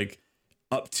it's like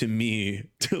up to me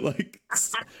to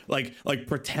like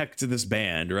protect this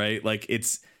band, right? Like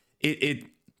it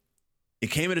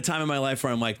came at a time in my life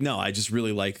where I'm like, no, I just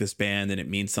really like this band and it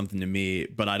means something to me,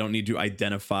 but I don't need to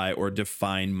identify or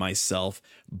define myself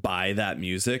by that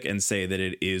music and say that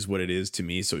it is what it is to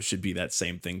me. So it should be that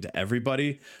same thing to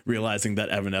everybody, realizing that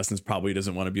Evanescence probably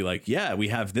doesn't want to be like, yeah, we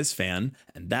have this fan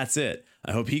and that's it.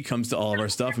 I hope he comes to all of our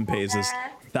stuff and pays us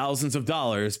thousands of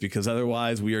dollars, because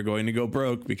otherwise we are going to go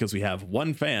broke because we have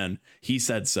one fan. He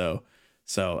said so.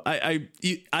 So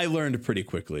I learned pretty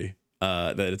quickly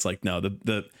that it's like, no,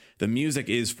 the music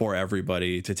is for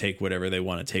everybody to take whatever they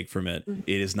want to take from it.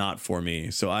 It is not for me.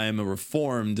 So I am a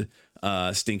reformed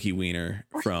stinky wiener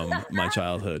from my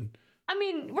childhood. I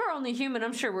mean, we're only human.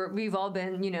 I'm sure we've all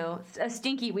been, you know, a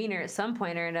stinky wiener at some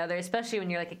point or another, especially when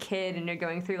you're like a kid and you're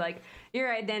going through like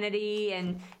your identity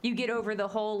and you get over the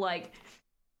whole like,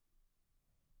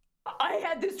 I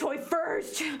had this toy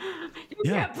first. You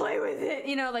can't play with it.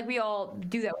 You know, like we all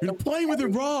do that. You're playing with it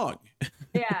wrong.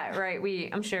 Yeah, right.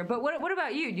 I'm sure. But what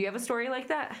about you? Do you have a story like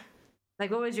that?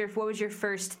 Like, what was your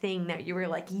first thing that you were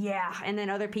like, yeah, and then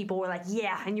other people were like,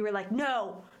 yeah, and you were like,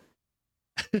 no.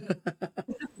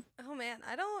 Oh man,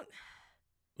 I don't.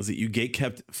 Lizzie, you gate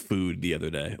kept food the other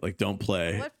day. Like, don't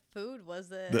play. What food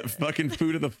was it? The fucking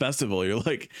food of the festival. You're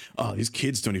like, oh, these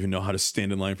kids don't even know how to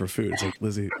stand in line for food. It's like,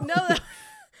 Lizzie. No,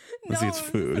 Lizzie, it's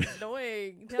food. Just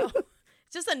annoying. No,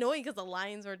 it's just annoying because the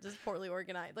lines were just poorly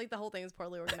organized. Like the whole thing is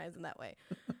poorly organized in that way.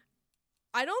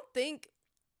 I don't think,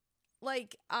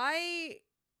 like I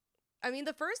mean,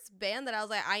 the first band that I was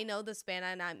like, I know this band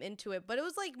and I'm into it, but it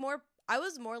was like more. I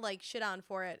was more like shit on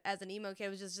for it as an emo kid. It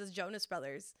was just Jonas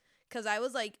Brothers, because I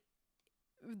was like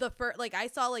the first, like I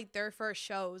saw like their first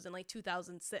shows in like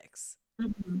 2006.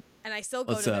 Mm-hmm. And I still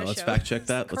go to their let's shows fact check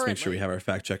that. currently. Let's make sure we have our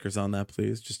fact checkers on that,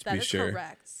 please, just to That be is sure.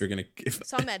 correct. You're gonna.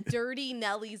 So I'm at Dirty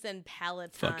Nellies and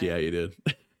Palatine. Fuck yeah, you did.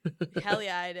 Hell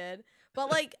yeah, I did. But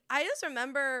like, I just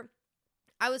remember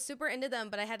I was super into them,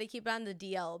 but I had to keep it on the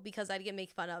DL because I'd get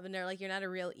made fun of, and they're like, "You're not a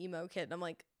real emo kid." And I'm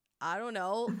like, I don't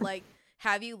know. Like,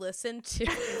 have you listened to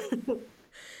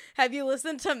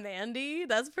Mandy?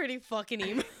 That's pretty fucking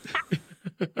emo.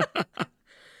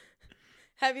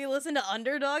 Have you listened to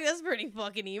Underdog? That's pretty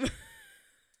fucking emo.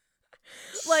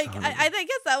 Like, I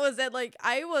guess that was it. Like,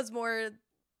 I was more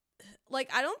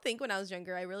like, I don't think when I was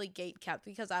younger I really gate kept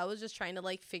because I was just trying to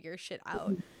like figure shit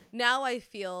out. Now I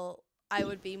feel I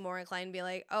would be more inclined to be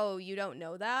like, oh, you don't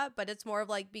know that, but it's more of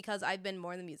like because I've been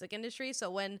more in the music industry, so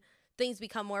when things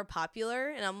become more popular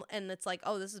and it's like,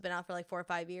 oh, this has been out for like 4 or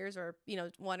 5 years, or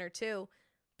 1 or 2,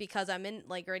 because I'm in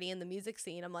like already in the music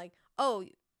scene, I'm like, oh,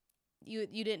 you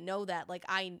didn't know that, like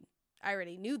I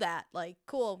already knew that, like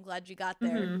cool, I'm glad you got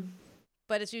there. Mm-hmm.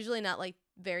 But it's usually not like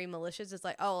very malicious. It's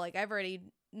like, oh, like I've already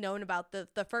known about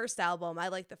the first album, I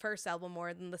like the first album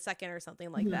more than the second or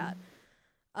something like that.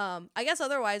 I guess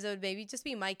otherwise it would maybe just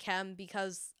be My Chem,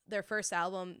 because their first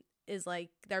album is like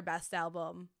their best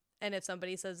album. And if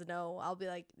somebody says no, I'll be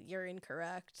like, you're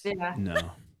incorrect. Yeah. No.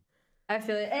 I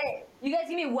feel it. Hey, you guys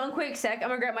give me one quick sec. I'm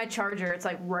gonna grab my charger. It's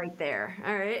like right there.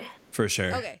 All right. For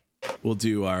sure. Okay. We'll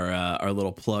do our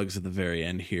little plugs at the very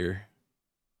end here.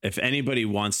 If anybody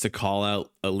wants to call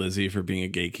out a Lizzie for being a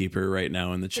gatekeeper right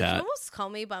now in the chat. Did you almost call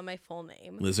me by my full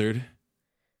name? Lizard.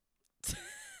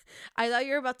 I thought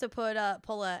you were about to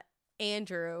pull a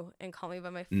Andrew and call me by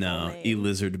my full name. No,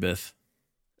 Elizardbeth.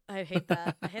 I hate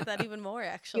that. I hate that even more,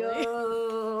 actually.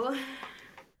 Yo.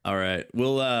 All right.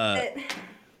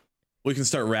 We can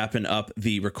start wrapping up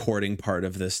the recording part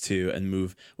of this too, and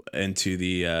move into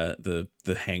the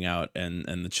hangout and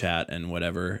the chat and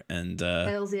whatever. And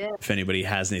if anybody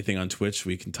has anything on Twitch,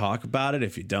 we can talk about it.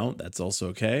 If you don't, that's also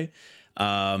okay.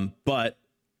 But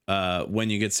when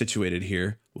you get situated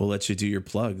here, we'll let you do your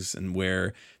plugs and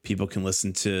where people can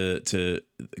listen to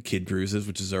Kid Bruises,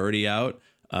 which is already out.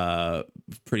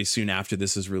 Pretty soon after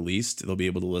this is released, they'll be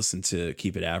able to listen to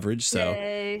Keep It Average. So,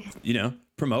 Yay.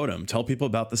 Promote them. Tell people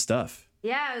about the stuff.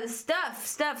 Yeah, the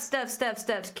stuff.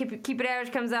 Keep It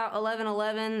Average comes out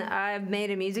 11/11. I've made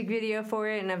a music video for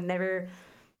it, and I've never.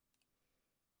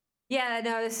 Yeah,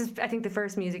 no, this is I think the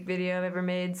first music video I've ever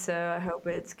made, so I hope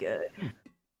it's good.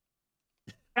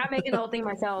 I'm making the whole thing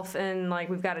myself, and like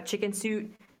we've got a chicken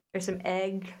suit. There's some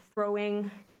egg throwing.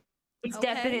 It's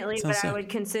Okay. definitely Sounds what I sick. would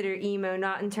consider emo,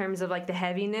 not in terms of like the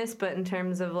heaviness, but in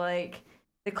terms of like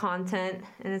the content,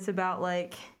 and it's about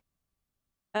like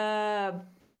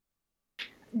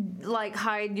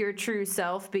hide your true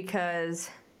self because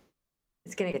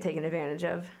it's gonna get taken advantage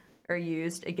of or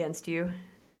used against you.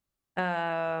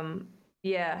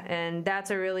 Yeah, and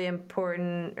that's a really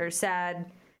important or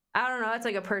sad. I don't know. It's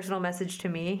like a personal message to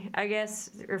me, I guess,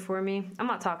 or for me. I'm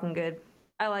not talking good.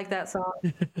 I like that song.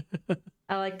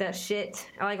 I like that shit.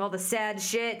 I like all the sad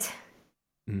shit.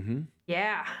 Mm-hmm.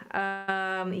 Yeah.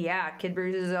 Yeah. Kid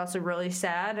Bruises is also really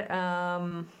sad.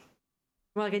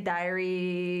 More like a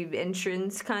diary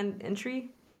entrance. Like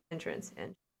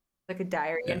a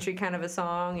diary entry kind of a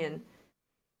song, and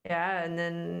yeah, and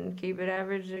then Keep It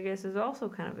Average, I guess, is also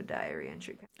kind of a diary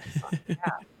entry kind of song.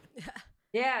 Yeah.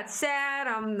 Yeah, it's sad.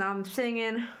 I'm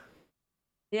singing.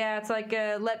 Yeah, it's like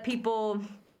let people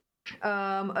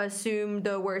assume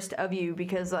the worst of you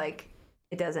because like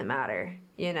it doesn't matter,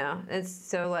 It's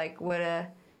so like so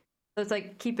it's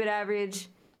like keep it average,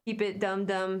 keep it dumb.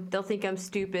 They'll think I'm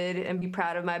stupid and be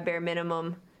proud of my bare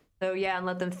minimum. So yeah, and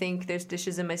let them think there's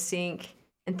dishes in my sink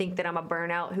and think that I'm a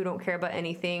burnout who don't care about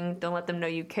anything. Don't let them know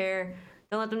you care.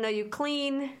 Don't let them know you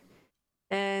clean.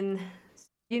 And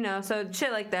so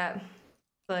shit like that.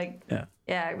 Like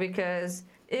yeah, because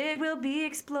it will be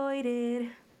exploited.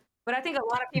 But I think a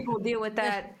lot of people deal with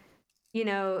that,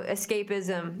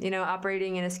 escapism,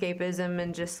 operating in escapism,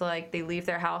 and just like they leave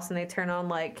their house and they turn on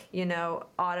like,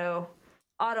 auto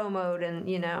mode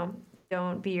and,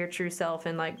 don't be your true self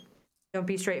and like don't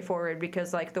be straightforward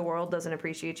because like the world doesn't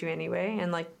appreciate you anyway,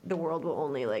 and like the world will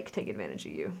only like take advantage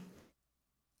of you.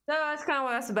 So that's kind of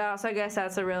what that's about. So I guess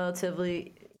that's a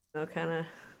relatively, kind of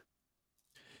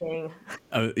thing.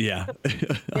 Yeah,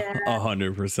 Yeah.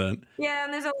 100%. Yeah,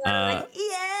 and there's a lot of like,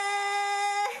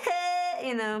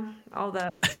 all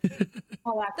that.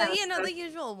 All that kind of stuff. The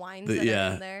usual whines that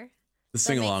are in there. The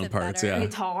sing-along parts, better. yeah.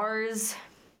 Guitars. I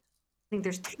think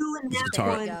there's 2 in that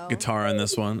one. Guitar on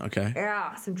this one, okay.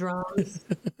 Yeah, some drums.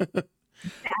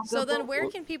 So then where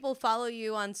can people follow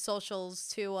you on socials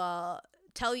to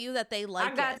tell you that they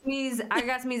like I got me on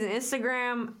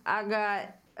Instagram. I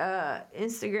got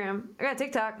Instagram. I got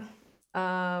TikTok.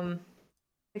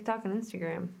 TikTok and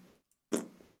Instagram.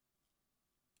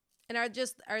 And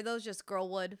are those just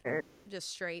GRLwood?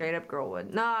 Just straight up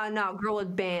GRLwood. No,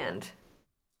 GRLwood band.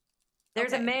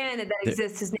 There's a man that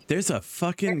exists. His name There's a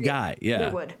fucking guy. Yeah.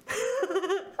 Leatherwood.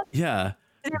 Yeah.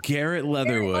 Garrett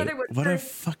Leatherwood. What a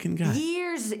fucking guy.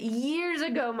 Years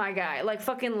ago, my guy. Like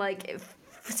fucking like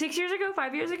 6 years ago,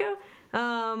 5 years ago.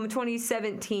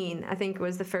 2017, I think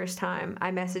was the first time I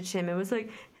messaged him and was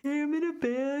like, "Hey, I'm in a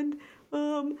band.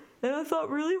 And I thought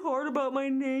really hard about my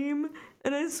name,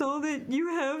 and I saw that you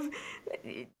have."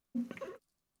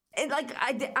 And like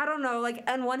I don't know, like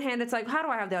on one hand it's like, how do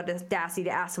I have the audacity to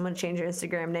ask someone to change their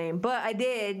Instagram name? But I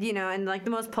did, in like the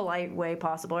most polite way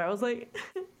possible. I was like,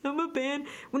 I'm a band.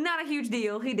 Well, not a huge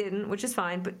deal. He didn't, which is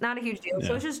fine, but not a huge deal. Yeah.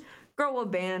 So it's just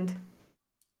GRLwood band.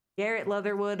 Garrett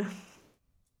Leatherwood.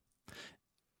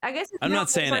 I guess it's I'm not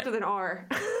saying it with an R.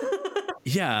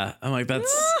 Yeah, I'm like,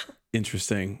 that's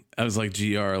interesting. I was like,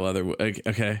 GR Leatherwood. Like,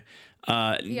 okay.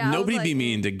 Nobody be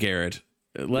mean to Garrett.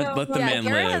 Let the man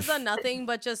Garrett live. has done nothing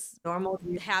but just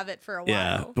have it for a while.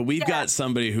 Yeah, but we've got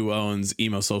somebody who owns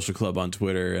Emo Social Club on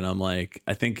Twitter, and I'm like,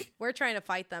 I think we're trying to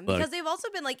fight them because they've also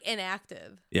been like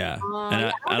inactive. Yeah,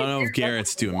 and I don't know if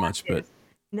Garrett's doing much, but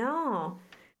no.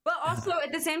 But also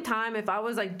at the same time, if I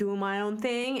was like doing my own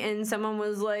thing and someone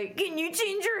was like, "Can you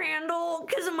change your handle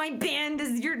because of my band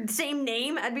is your same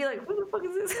name?" I'd be like, "What the fuck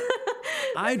is this?"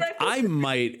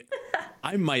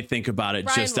 I might think about it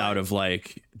just out of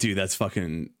like, dude, that's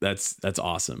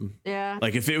awesome. Yeah.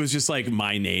 Like if it was just like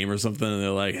my name or something, and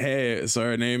they're like, "Hey, so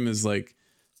our name is like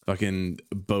fucking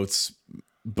Boats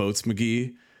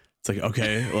McGee." It's like,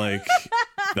 okay, like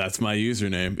that's my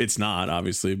username. It's not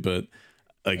obviously, but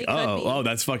like, oh,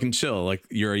 that's fucking chill. Like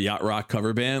you're a yacht rock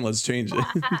cover band. Let's change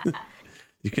it.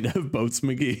 You could have Boats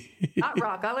McGee. Yacht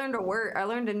rock. I learned a word. I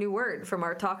learned a new word from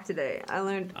our talk today.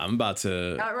 I'm about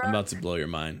to blow your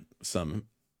mind.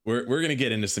 We're gonna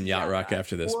get into some yacht rock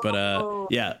after this, but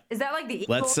yeah. Is that like the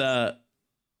Eagles?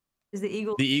 Is the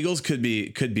Eagles? The Eagles could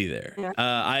be there. Yeah.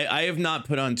 I have not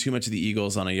put on too much of the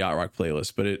Eagles on a yacht rock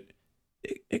playlist, but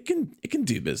it can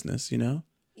do business, You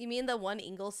mean the one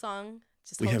Eagles song?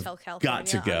 Just we Hotel have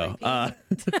California got to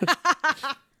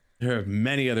go. There are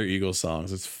many other Eagles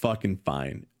songs. It's fucking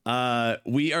fine.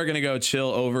 We are gonna go chill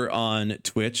over on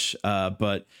Twitch,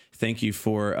 but thank you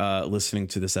for listening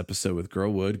to this episode with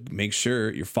GRLwood. Make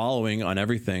sure you're following on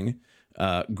everything.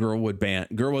 GRLwood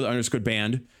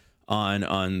 _band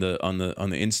on the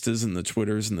Instas and the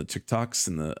Twitters and the TikToks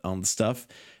and on the stuff.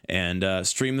 And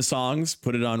stream the songs,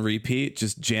 put it on repeat,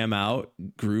 just jam out,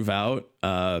 groove out.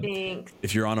 Thanks.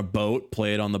 If you're on a boat,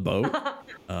 play it on the boat.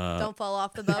 Don't fall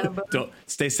off the boat. Don't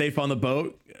stay safe on the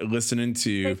boat. Listening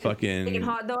to fucking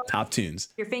top tunes.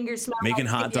 Your fingers smell making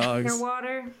hot dogs.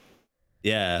 Water.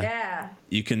 Yeah.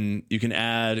 You can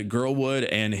add GRLwood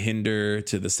and Hinder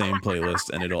to the same playlist,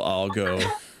 and it'll all go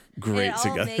great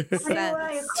together.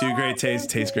 Two great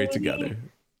tastes taste great together.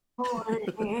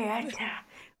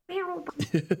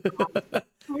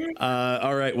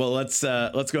 All right, well let's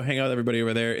go hang out with everybody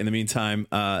over there. In the meantime,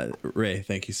 Ray,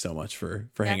 thank you so much for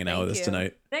hanging out with us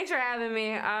tonight. Thanks for having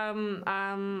me.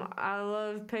 I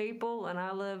love people, and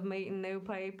I love meeting new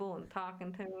people and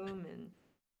talking to them and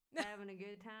having a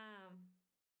good time.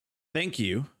 Thank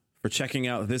you for checking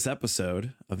out this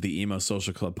episode of the Emo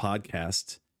Social Club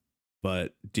podcast.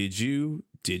 But did you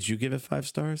give it 5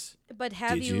 stars? But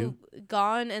have you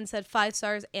gone and said 5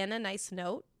 stars and a nice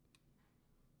note?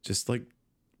 Just like,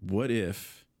 what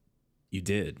if you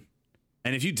did?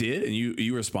 And if you did and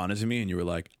you responded to me and you were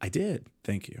like, I did,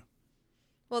 thank you.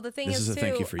 Well, the thing is too,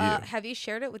 thank you for you. Have you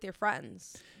shared it with your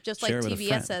friends? Just like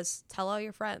TBS says, tell all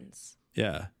your friends.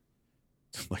 Yeah.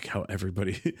 Like how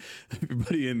everybody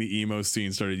in the emo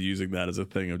scene started using that as a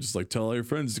thing. I'm just like, tell all your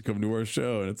friends to come to our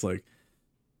show. And it's like,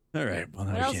 all right, well,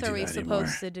 what else are we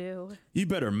supposed to do? You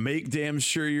better make damn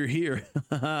sure you're here.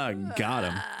 Got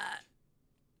him.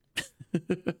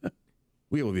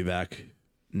 We will be back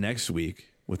next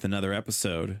week with another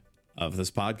episode of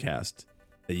this podcast.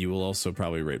 that you will also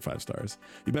probably rate 5 stars.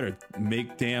 You better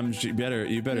make damn. You better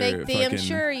Make damn fucking,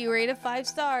 sure you rate it 5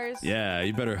 stars. Yeah,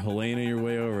 you better Helena your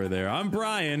way over there. I'm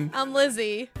Brian. I'm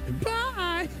Lizzie.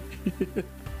 Bye.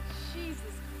 Jesus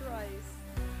Christ.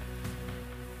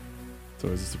 It's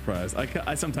always a surprise.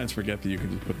 I sometimes forget that you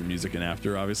can just put the music in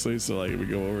after, obviously. So like we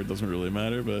go over, it doesn't really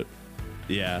matter. But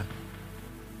yeah.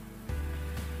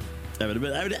 I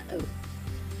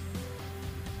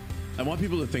want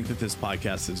people to think that this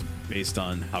podcast is based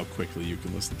on how quickly you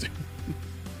can listen to it.